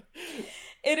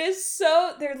 It is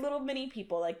so... They're little mini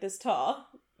people like this tall.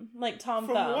 Like Tom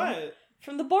Thumb. From what?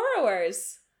 From The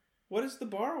Borrowers. What is The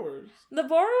Borrowers? The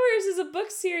Borrowers is a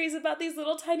book series about these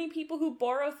little tiny people who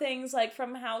borrow things like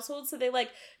from households. So they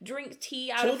like drink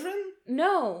tea out Children?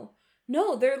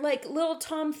 No, they're like little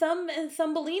Tom Thumb and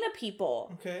Thumbelina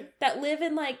people. Okay. That live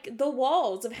in like the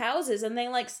walls of houses, and they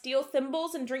like steal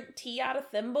thimbles and drink tea out of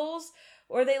thimbles,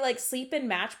 or they like sleep in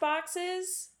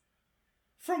matchboxes.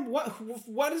 From what?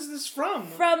 What is this from?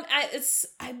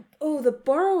 The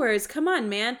Borrowers. Come on,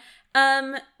 man.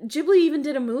 Ghibli even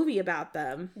did a movie about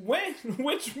them. When?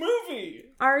 Which movie?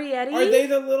 Arrietty. Are they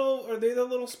the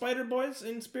little spider boys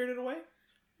in Spirited Away?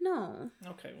 No.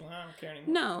 Okay, well, I don't care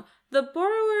anymore. No. The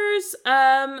Borrowers,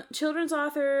 children's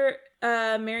author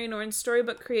Mary Norton's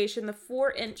storybook creation, the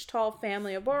 4-inch tall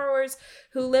family of borrowers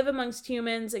who live amongst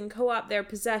humans and co-opt their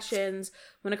possessions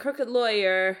when a crooked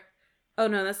lawyer... Oh,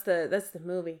 no, that's the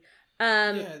movie.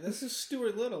 Yeah, this is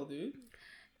Stuart Little, dude.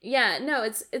 Yeah, no,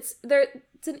 it's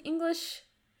an English...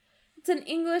 It's an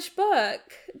English book.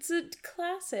 It's a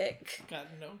classic. Got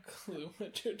no clue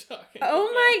what you're talking Oh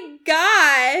about. my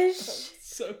gosh.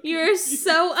 So You're confused.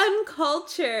 so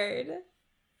uncultured.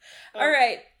 All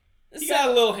right. He got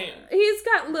a little hand. He's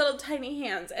got little tiny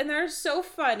hands, and they're so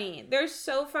funny. They're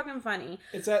so fucking funny.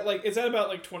 It's at about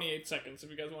like 28 seconds if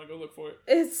you guys want to go look for it.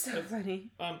 It's so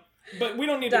funny. But we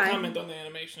don't need Done. to comment on the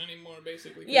animation anymore,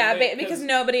 basically. Yeah, because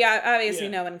nobody, obviously,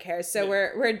 Yeah. no one cares. So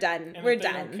Yeah. we're done. and We're if they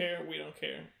done. Don't care. We don't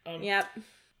care. Yep.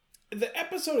 The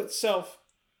episode itself,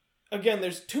 again,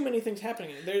 there's too many things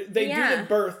happening. They do Yeah. the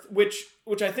birth, which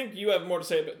I think you have more to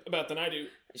say about than I do.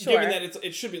 Sure. Given that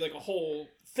it should be like a whole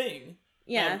thing.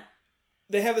 Yeah.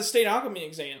 They have the state alchemy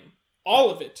exam.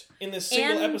 All of it in this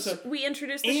single episode. We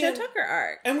introduced the Show Tucker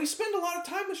arc. And we spend a lot of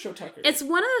time with Show Tucker. It's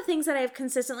one of the things that I've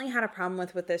consistently had a problem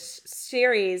with this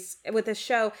series, with this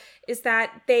show, is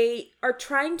that they are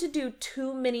trying to do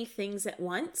too many things at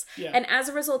once. Yeah. And as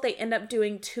a result, they end up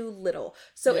doing too little.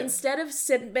 So Yeah. instead of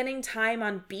spending time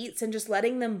on beats and just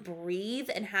letting them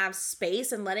breathe and have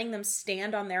space and letting them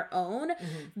stand on their own,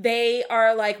 they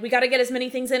are like, we got to get as many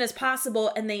things in as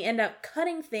possible. And they end up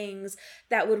cutting things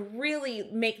that would really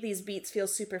make these beats feel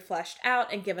super fleshed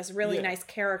out and give us really Yeah. nice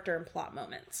character and plot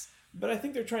moments. But I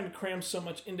think they're trying to cram so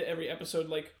much into every episode.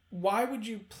 Like, why would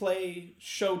you play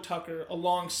Show Tucker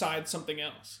alongside something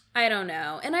else? I don't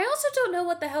know. And I also don't know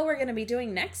what the hell we're going to be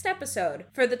doing next episode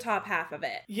for the top half of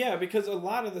it. Yeah, because a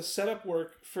lot of the setup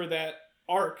work for that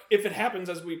arc, if it happens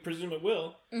as we presume it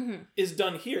will, is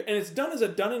done here. And it's done as a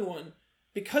done-in-one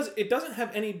because it doesn't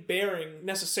have any bearing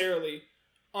necessarily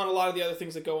on a lot of the other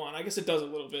things that go on. I guess it does a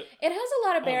little bit. It has a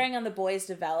lot of bearing on the boys'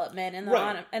 development and the,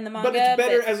 Right. and the manga. But it's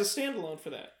better as a standalone for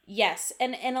that. Yes.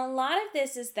 And a lot of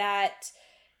this is that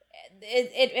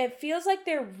it feels like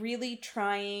they're really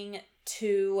trying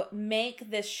to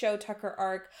make this Show Tucker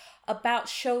arc about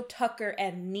Show Tucker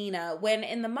and Nina, when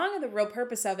in the manga the real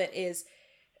purpose of it is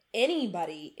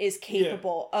anybody is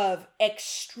capable of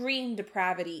extreme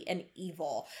depravity and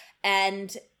evil,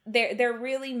 and they're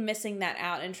really missing that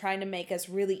out and trying to make us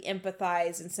really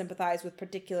empathize and sympathize with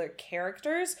particular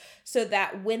characters, so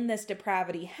that when this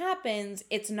depravity happens,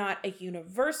 it's not a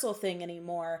universal thing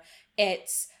anymore.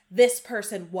 It's this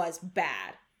person was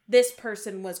bad, this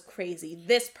person was crazy,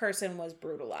 this person was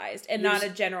brutalized, and not a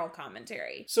general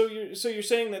commentary. So you're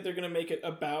saying that they're going to make it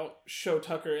about Show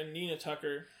Tucker and Nina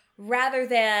Tucker Rather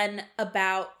than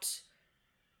about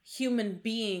human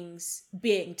beings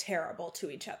being terrible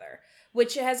to each other,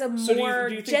 which has a So more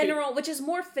do you think general, which is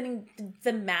more fitting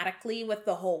thematically with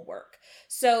the whole work.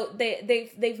 So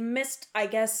they've missed, I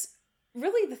guess,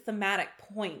 really the thematic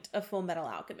point of Full Metal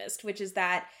Alchemist, which is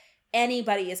that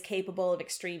anybody is capable of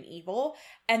extreme evil,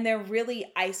 and they're really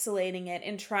isolating it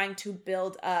and trying to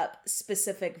build up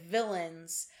specific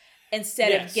villains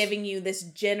instead of giving you this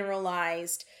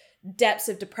generalized depths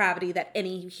of depravity that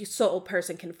any soul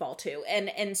person can fall to.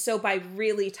 And so by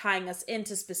really tying us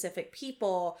into specific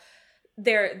people,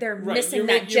 they're missing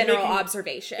that general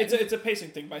observation. It's a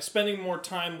pacing thing. By spending more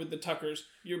time with the Tuckers,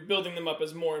 you're building them up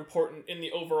as more important in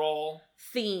the overall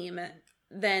theme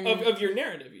than of your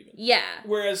narrative, even. Yeah.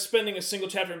 Whereas spending a single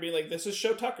chapter and being like, this is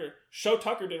Show Tucker. Show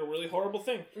Tucker did a really horrible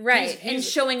thing. Right. He's and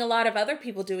showing a lot of other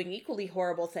people doing equally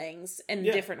horrible things in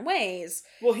different ways.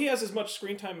 Well, he has as much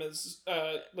screen time as,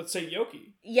 let's say,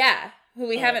 Yoki. Yeah. Who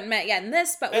we haven't met yet in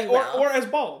this, but we will. Or as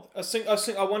Bald.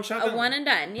 A one-shot. A one and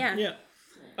done, yeah. Yeah.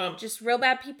 Just real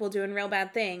bad people doing real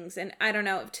bad things. And I don't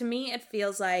know, to me it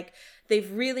feels like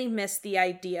they've really missed the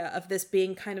idea of this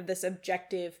being kind of this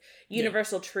objective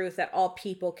universal truth that all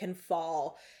people can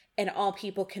fall and all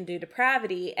people can do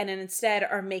depravity, and instead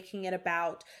are making it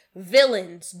about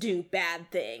villains do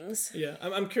bad things. Yeah,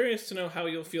 I'm curious to know how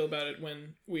you'll feel about it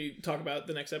when we talk about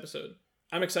the next episode.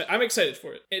 I'm excited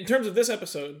for it. In terms of this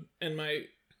episode and my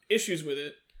issues with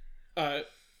it,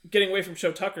 getting away from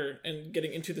Show Tucker and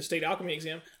getting into the state alchemy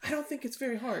exam, I don't think it's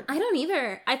very hard. I don't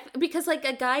either. Because like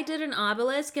a guy did an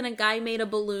obelisk and a guy made a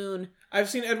balloon. I've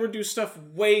seen Edward do stuff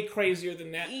way crazier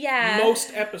than that. Yeah.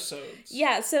 Most episodes.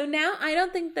 Yeah, so now I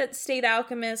don't think that state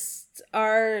alchemists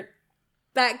are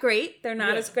that great. They're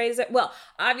not as great as well,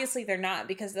 obviously they're not,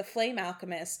 because the flame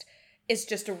alchemist is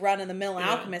just a run-of-the-mill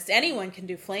alchemist. Anyone can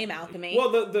do flame alchemy.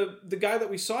 Well, the guy that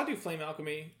we saw do flame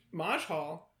alchemy,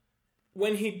 Majhal,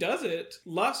 when he does it,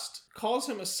 Lust calls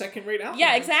him a second-rate alchemist.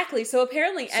 Yeah, exactly. So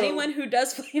apparently anyone who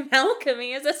does flame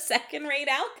alchemy is a second-rate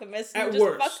alchemist. At and just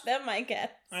worst. fuck them, I guess.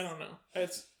 I don't know.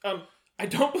 It's I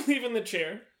don't believe in the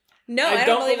chair. No, I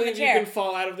don't believe in the chair. You can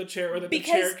fall out of the chair, or that Because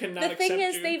the chair cannot accept you.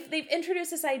 the thing is, they've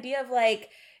introduced this idea of like,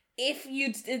 if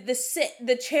you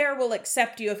the chair will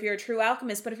accept you if you're a true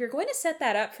alchemist, but if you're going to set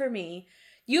that up for me,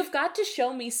 you've got to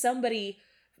show me somebody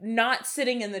not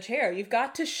sitting in the chair. You've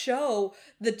got to show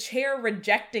the chair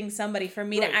rejecting somebody for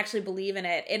me to actually believe in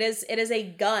it. It is a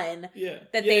gun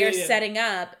that they are setting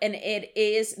up, and it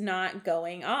is not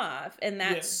going off, and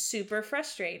that's super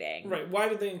frustrating. Right. Why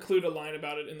did they include a line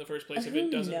about it in the first place if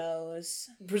it doesn't? Who knows?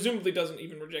 Presumably doesn't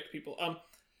even reject people.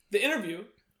 The interview,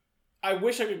 I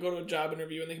wish I could go to a job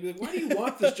interview and they could be like, why do you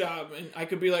want this job? And I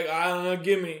could be like, I don't know,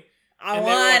 give me. I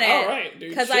want it. All right, dude.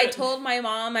 Because I told my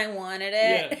mom I wanted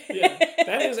it. Yeah.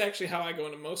 That is actually how I go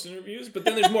into most interviews, but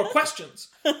then there's more questions.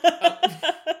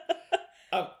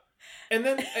 And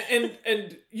then,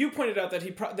 and you pointed out that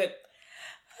that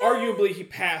arguably he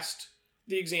passed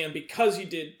the exam because he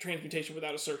did transmutation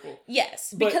without a circle.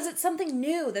 Yes, because it's something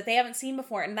new that they haven't seen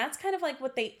before, and that's kind of like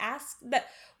what they ask,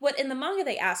 what in the manga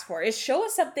they ask for is show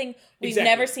us something we've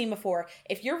never seen before.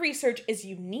 If your research is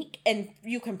unique and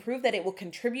you can prove that it will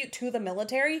contribute to the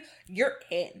military, you're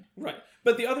in. Right.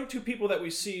 But the other two people that we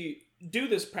see do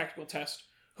this practical test,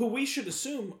 who we should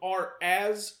assume are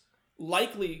as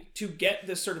likely to get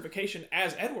this certification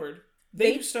as Edward,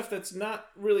 they do stuff that's not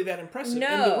really that impressive. No.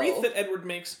 And the wreath that Edward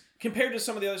makes, compared to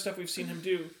some of the other stuff we've seen him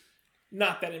do,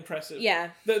 not that impressive. Yeah.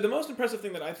 The most impressive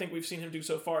thing that I think we've seen him do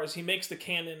so far is he makes the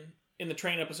cannon in the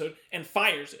train episode and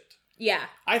fires it. Yeah.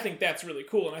 I think that's really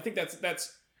cool, and I think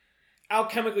that's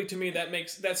alchemically, to me,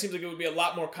 that seems like it would be a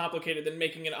lot more complicated than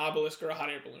making an obelisk or a hot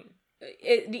air balloon.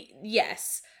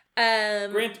 Yes.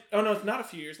 It's not a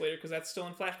few years later, because that's still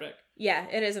in flashback. Yeah,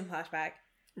 it is in flashback.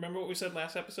 Remember what we said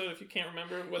last episode? If you can't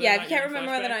remember whether if you can't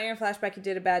remember whether or not you're in flashback, you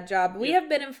did a bad job. We have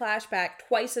been in flashback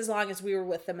twice as long as we were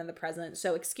with them in the present,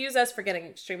 so excuse us for getting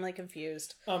extremely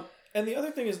confused. And the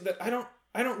other thing is that I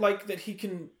don't like that he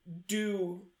can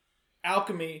do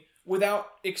alchemy without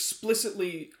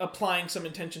explicitly applying some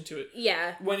intention to it.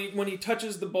 Yeah. When he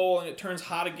touches the bowl and it turns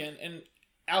hot again, and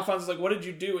Alphonse is like, "What did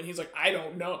you do?" And he's like, "I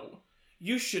don't know.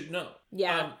 You should know."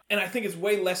 Yeah. And I think it's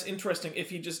way less interesting if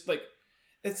he just like.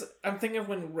 I'm thinking of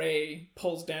when Rey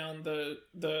pulls down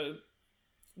the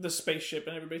spaceship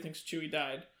and everybody thinks Chewie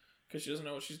died because she doesn't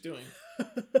know what she's doing.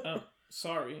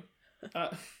 Sorry.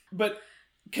 But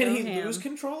can he lose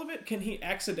control of it? Can he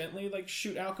accidentally like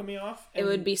shoot alchemy off? It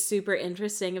would be super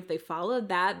interesting if they followed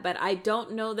that, but I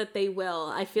don't know that they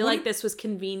will. I feel like this was a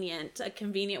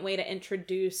convenient way to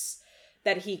introduce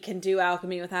that he can do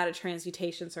alchemy without a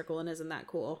transmutation circle, and isn't that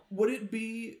cool? Would it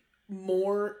be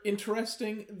more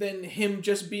interesting than him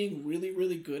just being really,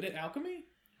 really good at alchemy?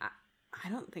 I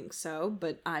don't think so,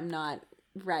 but I'm not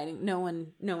writing. No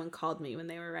one called me when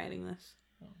they were writing this.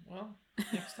 Oh, well,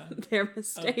 next time. Their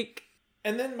mistake.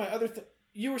 And then my other thing,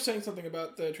 you were saying something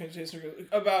about the transmutation,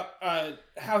 about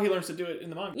how he learns to do it in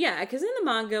the manga. Yeah, because in the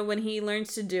manga, when he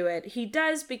learns to do it, he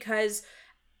does because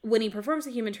when he performs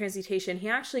the human transmutation, he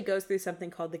actually goes through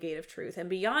something called the Gate of Truth. And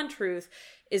beyond truth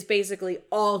is basically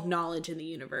all knowledge in the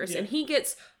universe. Yeah. And he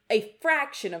gets a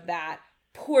fraction of that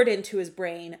poured into his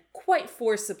brain quite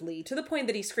forcibly to the point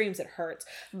that he screams it hurts.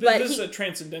 But this is a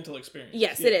transcendental experience.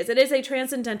 Yes, it is. It is a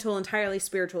transcendental, entirely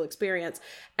spiritual experience.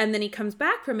 And then he comes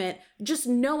back from it just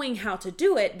knowing how to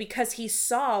do it because he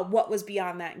saw what was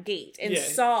beyond that gate and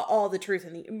saw all the truth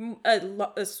in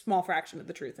a small fraction of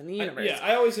the truth in the universe.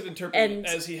 I always have interpreted it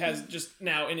as he has just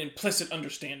now an implicit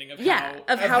understanding of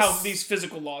how these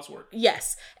physical laws work.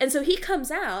 Yes. And so he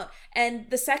comes out, and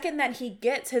the second that he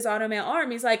gets his automail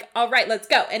arm, he's like, all right, let's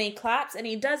go. And he claps and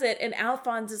he does it. And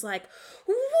Alphonse is like,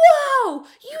 whoa,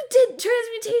 you did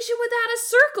transmutation without a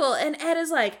circle. And Ed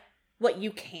is like, what, you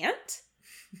can't?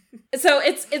 So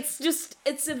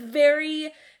it's a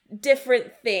very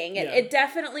different thing. Yeah. It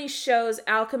definitely shows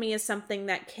alchemy as something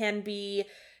that can be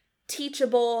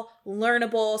teachable,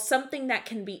 learnable, something that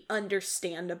can be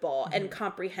understandable and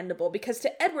comprehensible. Because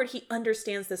to Edward, he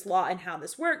understands this law and how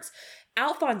this works.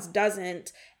 Alphonse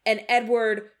doesn't, and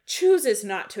Edward chooses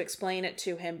not to explain it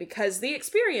to him because the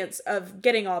experience of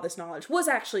getting all this knowledge was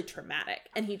actually traumatic,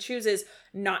 and he chooses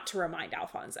not to remind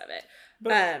Alphonse of it.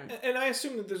 But, and I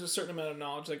assume that there's a certain amount of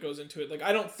knowledge that goes into it. Like,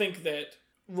 I don't think that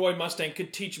Roy Mustang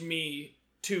could teach me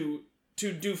to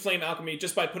do flame alchemy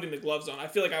just by putting the gloves on. I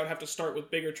feel like I would have to start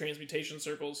with bigger transmutation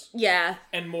circles. Yeah.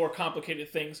 And more complicated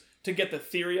things to get the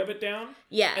theory of it down.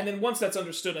 Yeah. And then once that's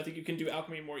understood, I think you can do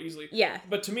alchemy more easily. Yeah.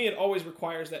 But to me, it always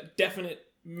requires that definite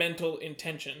mental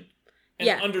intention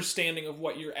and understanding of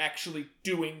what you're actually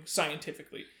doing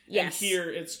scientifically. Yes. And here,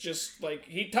 it's just like,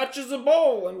 he touches a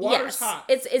bowl and water's hot.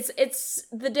 It's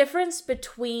the difference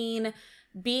between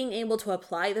being able to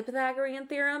apply the Pythagorean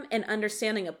theorem and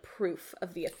understanding a proof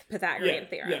of the Pythagorean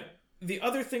theorem. Yeah. The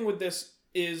other thing with this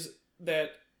is that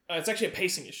it's actually a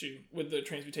pacing issue with the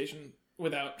transmutation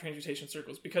without transmutation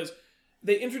circles, because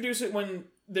they introduce it when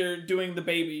they're doing the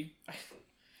baby.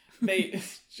 they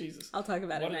Jesus. I'll talk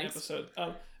about what it an next. episode.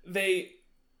 They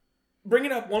bring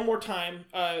it up one more time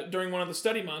during one of the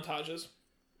study montages.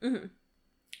 Mm-hmm.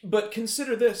 But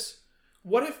consider this.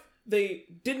 What if they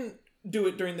didn't do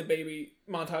it during the baby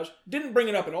montage, didn't bring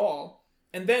it up at all,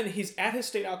 and then he's at his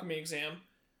state alchemy exam,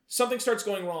 something starts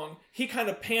going wrong, he kind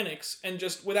of panics and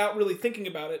just, without really thinking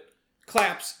about it,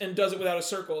 claps and does it without a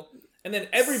circle, and then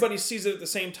everybody sees it at the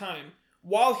same time.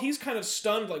 While he's kind of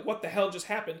stunned, like, what the hell just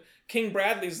happened, King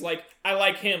Bradley's like, I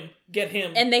like him, get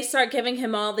him. And they start giving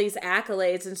him all these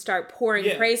accolades and start pouring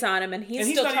praise on him, and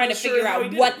he's still not trying to even sure figure how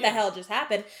out he what did it. the hell just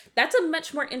happened. That's a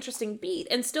much more interesting beat,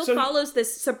 and still follows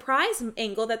this surprise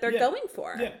angle that they're going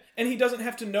for. Yeah, and he doesn't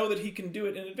have to know that he can do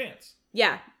it in advance.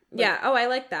 Yeah, yeah. Oh, I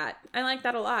like that. I like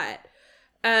that a lot.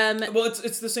 Well,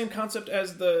 it's the same concept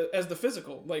as the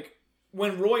physical. Like,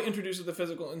 when Roy introduces the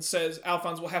physical and says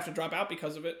Alphonse will have to drop out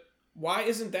because of it, why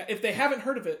isn't that, if they haven't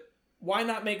heard of it, why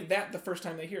not make that the first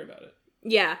time they hear about it?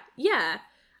 Yeah, yeah.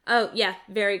 Oh, yeah,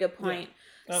 very good point.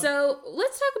 Yeah. So,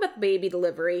 let's talk about the baby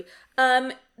delivery.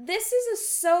 This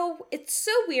is it's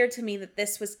so weird to me that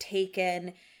this was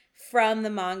taken from the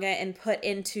manga and put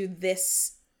into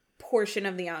this portion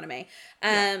of the anime.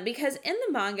 Because in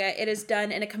the manga, it is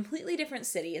done in a completely different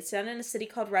city. It's done in a city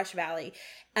called Rush Valley.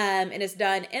 It is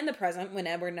done in the present when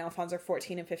Edward and Alphonse are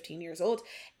 14 and 15 years old.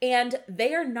 And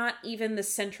they are not even the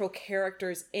central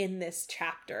characters in this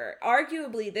chapter.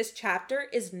 Arguably, this chapter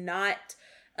is not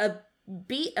a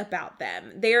beat about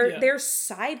them. They're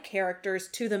side characters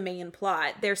to the main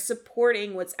plot. They're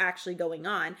supporting what's actually going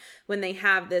on when they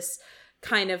have this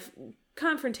kind of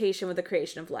confrontation with the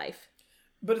creation of life.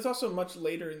 But it's also much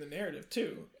later in the narrative,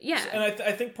 too. Yeah. And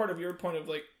I think part of your point of,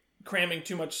 like, cramming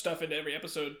too much stuff into every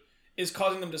episode is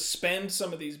causing them to spend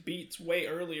some of these beats way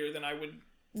earlier than I would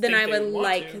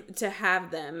like to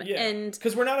have them. Yeah. And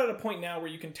because we're not at a point now where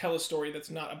you can tell a story that's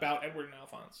not about Edward and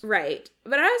Alphonse. Right.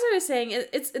 But as I was saying,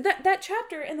 it's that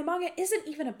chapter in the manga isn't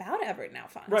even about Edward and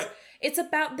Alphonse. Right. It's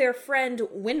about their friend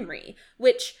Winry,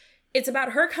 which... It's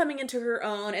about her coming into her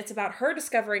own. It's about her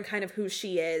discovering kind of who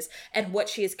she is and what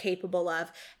she is capable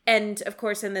of. And, of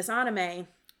course, in this anime,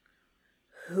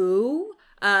 who?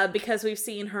 Because we've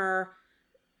seen her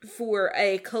for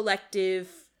a collective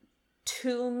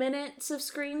 2 minutes of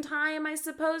screen time, I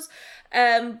suppose.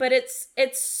 But it's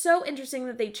so interesting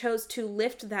that they chose to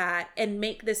lift that and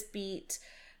make this beat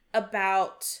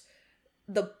about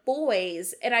the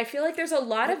boys, and I feel like there's a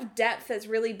lot of depth that's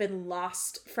really been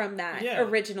lost from that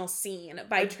original scene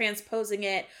by transposing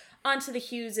it onto the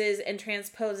Hugheses and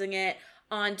transposing it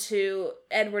onto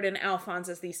Edward and Alphonse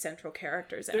as these central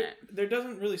characters in it. There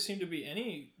doesn't really seem to be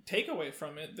any takeaway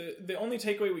from it. The only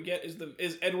takeaway we get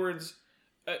is Edward's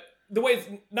the way it's,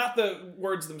 not the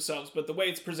words themselves, but the way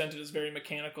it's presented is very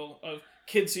mechanical. Of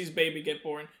kid sees baby get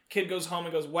born, kid goes home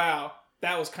and goes, "Wow,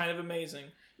 that was kind of amazing."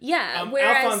 Yeah,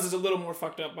 Alphonse is a little more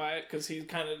fucked up by it because he's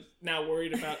kind of now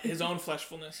worried about his own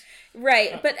fleshfulness.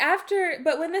 Right, but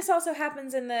when this also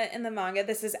happens in the manga,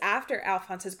 this is after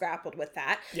Alphonse has grappled with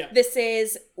that. Yeah. This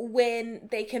is when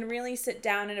they can really sit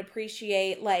down and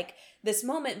appreciate like this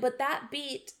moment. But that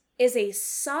beat is a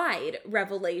side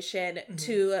revelation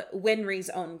to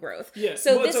Winry's own growth. Yeah.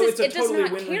 So well, it does totally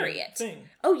not carry it. Thing.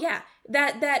 Oh yeah,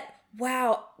 that.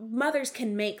 Wow, mothers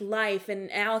can make life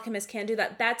and alchemists can't do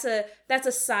that. That's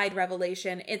a side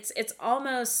revelation. It's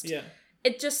almost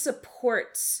it just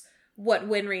supports what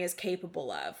Winry is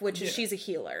capable of, which is she's a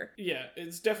healer. Yeah,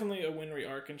 it's definitely a Winry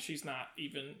arc and she's not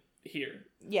even here.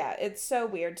 Yeah, it's so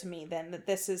weird to me then that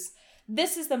this is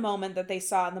the moment that they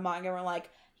saw in the manga and were like,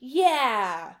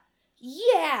 yeah,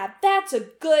 that's a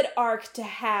good arc to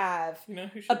have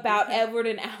about Edward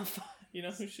and Alphonse. You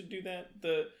know who should do that?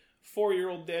 The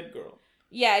 4-year-old dead girl.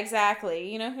 Yeah,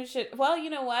 exactly. You know who should... Well,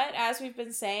 you know what? As we've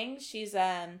been saying, she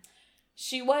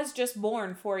was just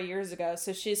born 4 years ago,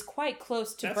 so she's quite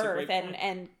close to birth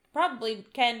and probably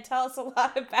can tell us a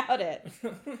lot about it.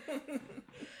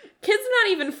 Kids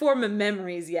not even forming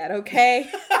memories yet, okay?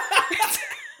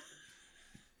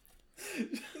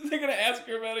 They're gonna ask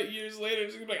her about it years later.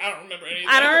 She's gonna be like, I don't remember anything.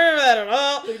 I don't remember that at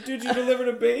all. Like, dude, you delivered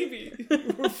a baby.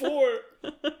 We're 4.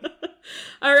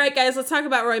 All right, guys, let's talk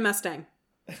about Roy Mustang.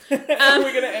 Are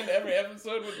we gonna end every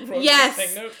episode with Roy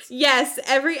Mustang notes? Yes,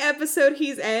 every episode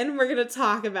he's in, we're gonna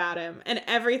talk about him and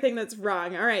everything that's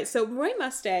wrong. All right, so Roy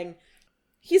Mustang,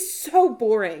 he's so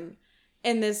boring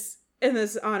in this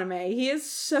anime. He is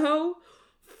so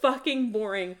fucking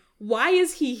boring. Why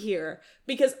is he here?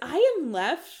 Because I am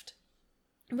left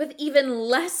with even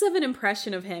less of an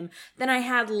impression of him than I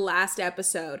had last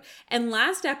episode. And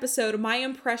last episode, my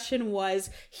impression was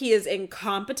he is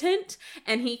incompetent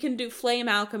and he can do flame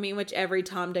alchemy, which every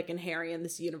Tom, Dick, and Harry in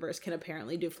this universe can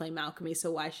apparently do flame alchemy,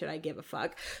 so why should I give a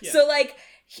fuck? Yeah. So, like,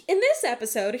 in this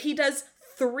episode, he does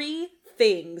 3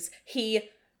 things. He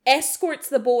escorts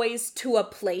the boys to a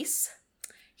place.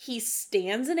 He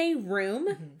stands in a room.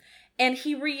 Mm-hmm. And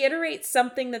he reiterates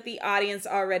something that the audience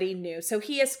already knew. So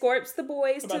he escorts the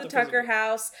boys to the Tucker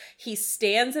house. He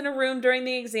stands in a room during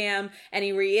the exam. And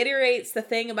he reiterates the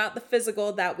thing about the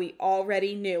physical that we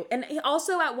already knew. And he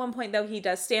also, at one point, though, he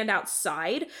does stand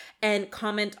outside and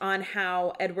comment on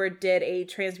how Edward did a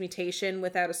transmutation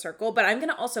without a circle. But I'm going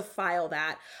to also file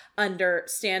that under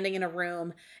standing in a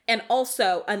room and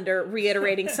also under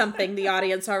reiterating something the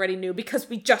audience already knew because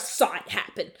we just saw it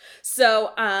happen.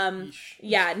 So,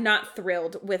 yeah, not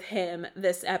thrilled with him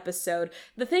this episode.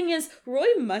 The thing is,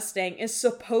 Roy Mustang is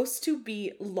supposed to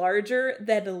be larger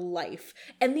than life.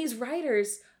 And these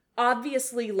writers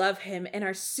obviously love him and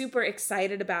are super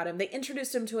excited about him. They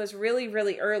introduced him to us really,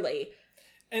 really early.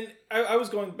 And I was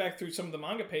going back through some of the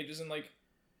manga pages and like...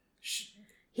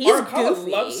 He's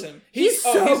goofy. Loves him. He's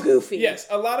so goofy. Yes,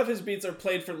 a lot of his beats are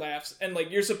played for laughs, and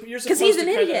like you're supposed because he's an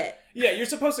idiot. Yeah, you're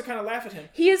supposed to kind of laugh at him.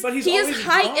 He is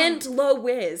high end, low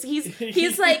whiz.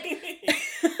 He's like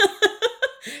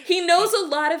he knows a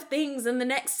lot of things, and the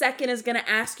next second is gonna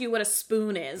ask you what a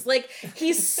spoon is. Like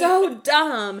he's so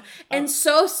dumb and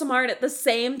so smart at the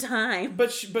same time.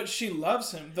 But she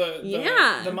loves him. The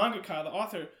mangaka, the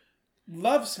author,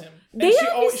 loves him, and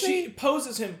she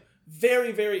poses him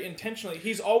very, very intentionally.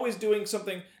 He's always doing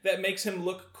something that makes him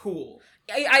look cool.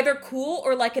 Either cool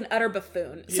or like an utter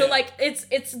buffoon. Yeah. So like it's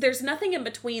there's nothing in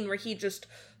between where he just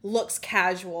looks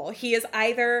casual. He is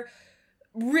either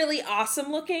really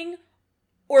awesome looking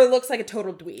or looks like a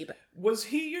total dweeb. Was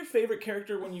he your favorite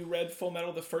character when you read Full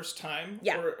Metal the first time?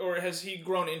 Yeah. Or has he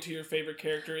grown into your favorite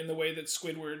character in the way that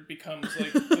Squidward becomes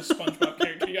like the SpongeBob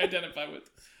character you identify with?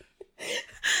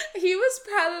 He was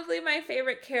probably my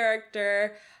favorite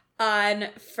character on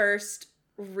first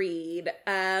read.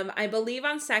 I believe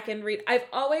on second read,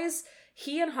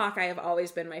 he and Hawkeye have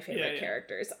always been my favorite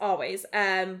characters. Always.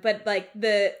 But like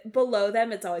the below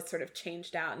them, it's always sort of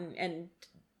changed out and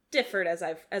differed as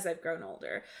I've grown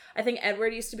older. I think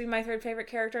Edward used to be my third favorite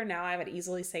character. Now I would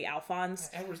easily say Alphonse.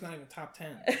 Edward's not even top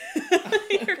 10.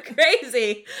 You're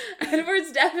crazy.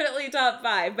 Edward's definitely top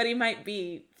 5, but he might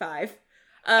be 5.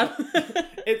 But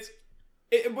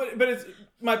it's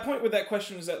my point with that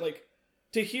question is that like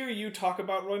to hear you talk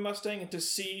about Roy Mustang and to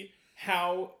see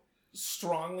how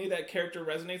strongly that character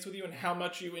resonates with you and how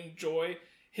much you enjoy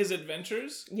his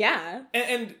adventures. Yeah.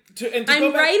 And to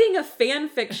I'm writing a fan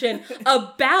fiction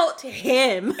about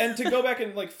him. And to go back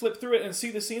and like flip through it and see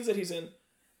the scenes that he's in,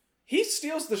 he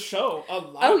steals the show a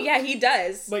lot. Oh yeah, he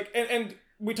does. Like and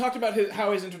we talked about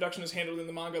how his introduction is handled in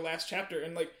the manga last chapter,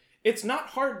 and like it's not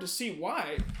hard to see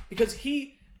why, because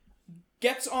he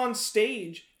gets on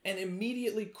stage and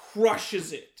immediately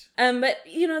crushes it. But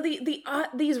you know,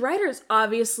 these writers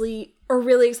obviously are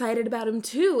really excited about him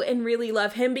too, and really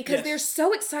love him because they're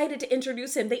so excited to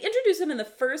introduce him. They introduce him in the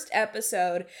first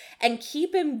episode and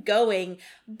keep him going.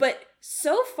 But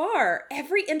so far,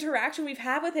 every interaction we've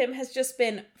had with him has just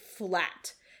been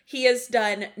flat. He has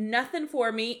done nothing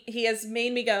for me. He has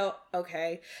made me go,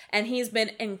 okay. And he's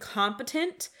been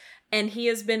incompetent and he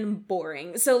has been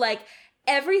boring. So like,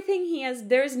 everything he has,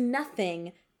 there's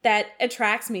nothing that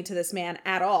attracts me to this man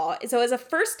at all. So as a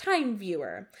first-time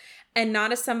viewer, and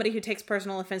not as somebody who takes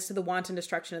personal offense to the wanton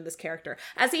destruction of this character,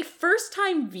 as a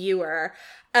first-time viewer...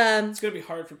 it's going to be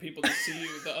hard for people to see you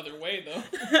the other way, though.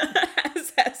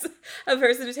 as a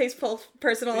person who takes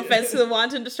personal offense to the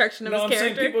wanton destruction of his character.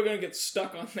 I'm saying people are going to get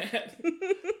stuck on that.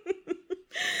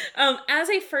 As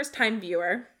a first-time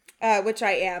viewer... which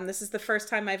I am. This is the first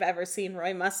time I've ever seen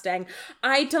Roy Mustang.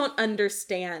 I don't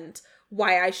understand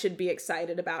why I should be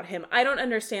excited about him. I don't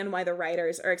understand why the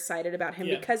writers are excited about him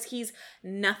because he's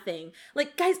nothing.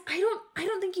 Like, guys, I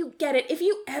don't think you get it. If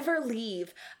you ever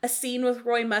leave a scene with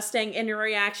Roy Mustang and your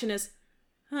reaction is,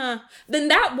 then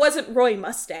that wasn't Roy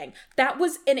Mustang. That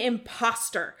was an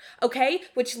imposter, okay?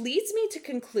 Which leads me to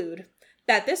conclude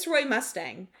that this Roy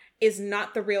Mustang is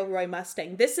not the real Roy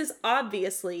Mustang. This is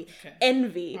obviously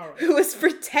Envy, who is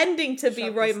pretending to be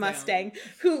Roy Mustang,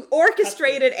 who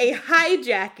orchestrated a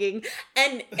hijacking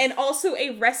and also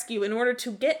a rescue in order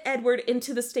to get Edward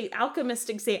into the state alchemist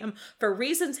exam for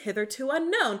reasons hitherto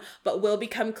unknown, but will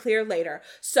become clear later.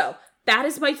 So, that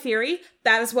is my theory.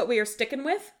 That is what we are sticking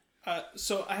with.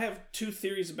 So I have 2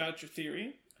 theories about your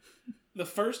theory. The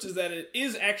first is that it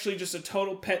is actually just a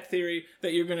total pet theory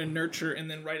that you're going to nurture and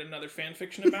then write another fan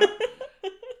fiction about.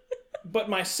 But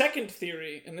my second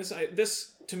theory, and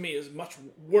this to me is much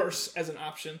worse as an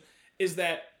option, is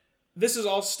that this is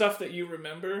all stuff that you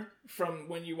remember from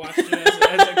when you watched it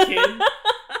as a kid,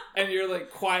 and you're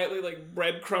like quietly like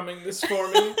breadcrumbing this for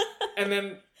me, and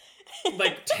then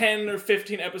like 10 or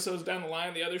 15 episodes down the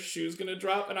line, the other shoe's gonna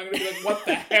drop, and I'm gonna be like, what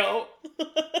the hell?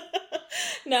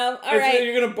 No, all right.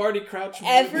 You're gonna Barty Crouch.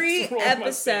 Every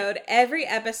episode,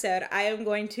 I am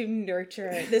going to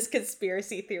nurture this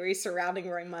conspiracy theory surrounding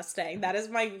Roy Mustang. That is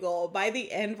my goal. By the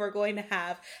end, we're going to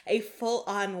have a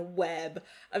full-on web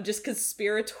of just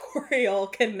conspiratorial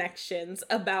connections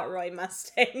about Roy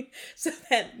Mustang. So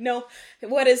that, no,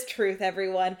 what is truth,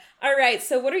 everyone? All right,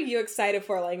 so what are you excited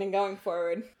for, Langdon, going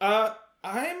forward?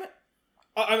 I'm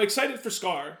excited for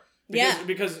Scar.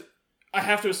 Because I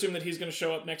have to assume that he's going to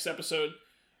show up next episode.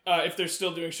 If they're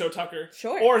still doing Show Tucker.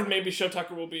 Sure. Or maybe Show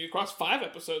Tucker will be across 5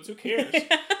 episodes. Who cares?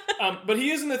 But he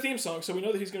is in the theme song, so we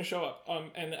know that he's going to show up.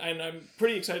 And I'm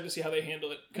pretty excited to see how they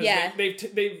handle it. Because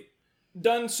they've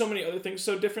done so many other things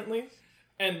so differently.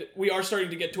 And we are starting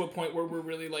to get to a point where we're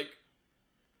really like...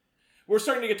 We're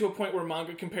starting to get to a point where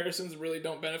manga comparisons really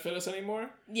don't benefit us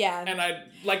anymore. Yeah. And I'd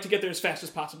like to get there as fast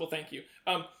as possible. Thank you.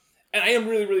 And I am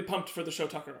really, really pumped for the Show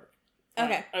Tucker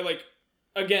arc. Okay.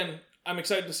 Again, I'm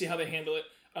excited to see how they handle it.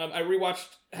 I rewatched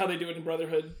how they do it in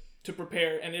Brotherhood to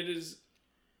prepare, and it is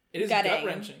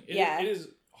gut-wrenching. It is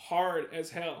hard as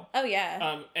hell. Oh,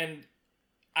 yeah. And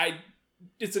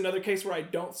it's another case where I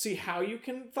don't see how you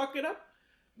can fuck it up,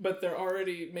 but they're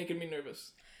already making me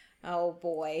nervous. Oh,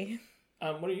 boy.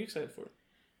 What are you excited for?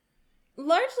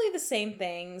 Largely the same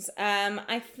things.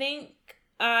 I think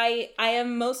I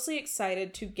am mostly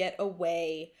excited to get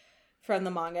away from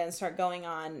the manga and start going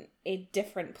on a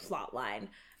different plot line.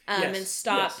 And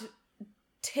stop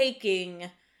taking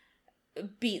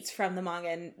beats from the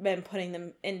manga and putting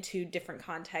them into different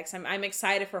contexts. I'm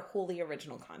excited for wholly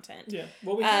original content. Yeah.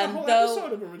 Well, we had a whole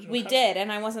episode of original content. We did,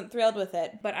 and I wasn't thrilled with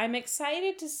it. But I'm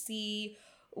excited to see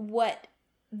what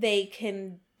they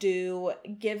can do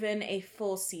given a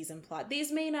full season plot.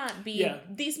 These may not be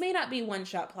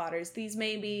one-shot plotters. These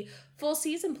may be full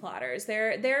season plotters.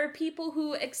 There are people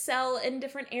who excel in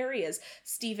different areas.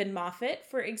 Stephen Moffat,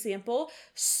 for example,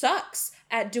 sucks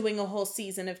at doing a whole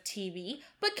season of TV,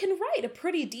 but can write a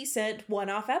pretty decent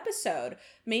one-off episode.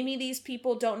 Maybe these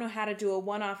people don't know how to do a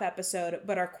one-off episode,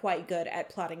 but are quite good at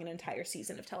plotting an entire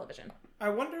season of television. I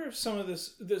wonder if some of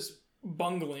this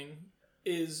bungling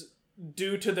is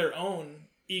due to their own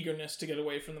eagerness to get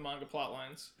away from the manga plot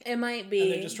lines. It might be.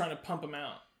 And they're just trying to pump them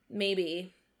out.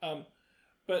 Maybe.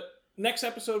 But next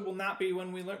episode will not be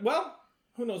when we learn... Well,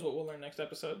 who knows what we'll learn next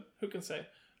episode? Who can say?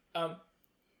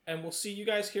 And we'll see you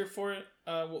guys here for it.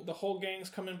 The whole gang's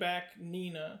coming back.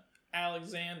 Nina,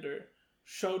 Alexander,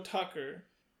 Show Tucker,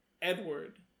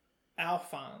 Edward,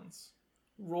 Alphonse,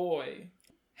 Roy,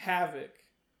 Havoc,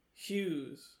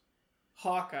 Hughes,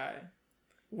 Hawkeye,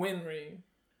 Winry,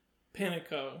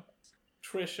 Pinnacle,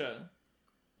 Trisha,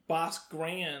 Boss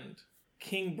Grand,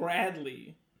 King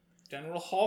Bradley, General Hall.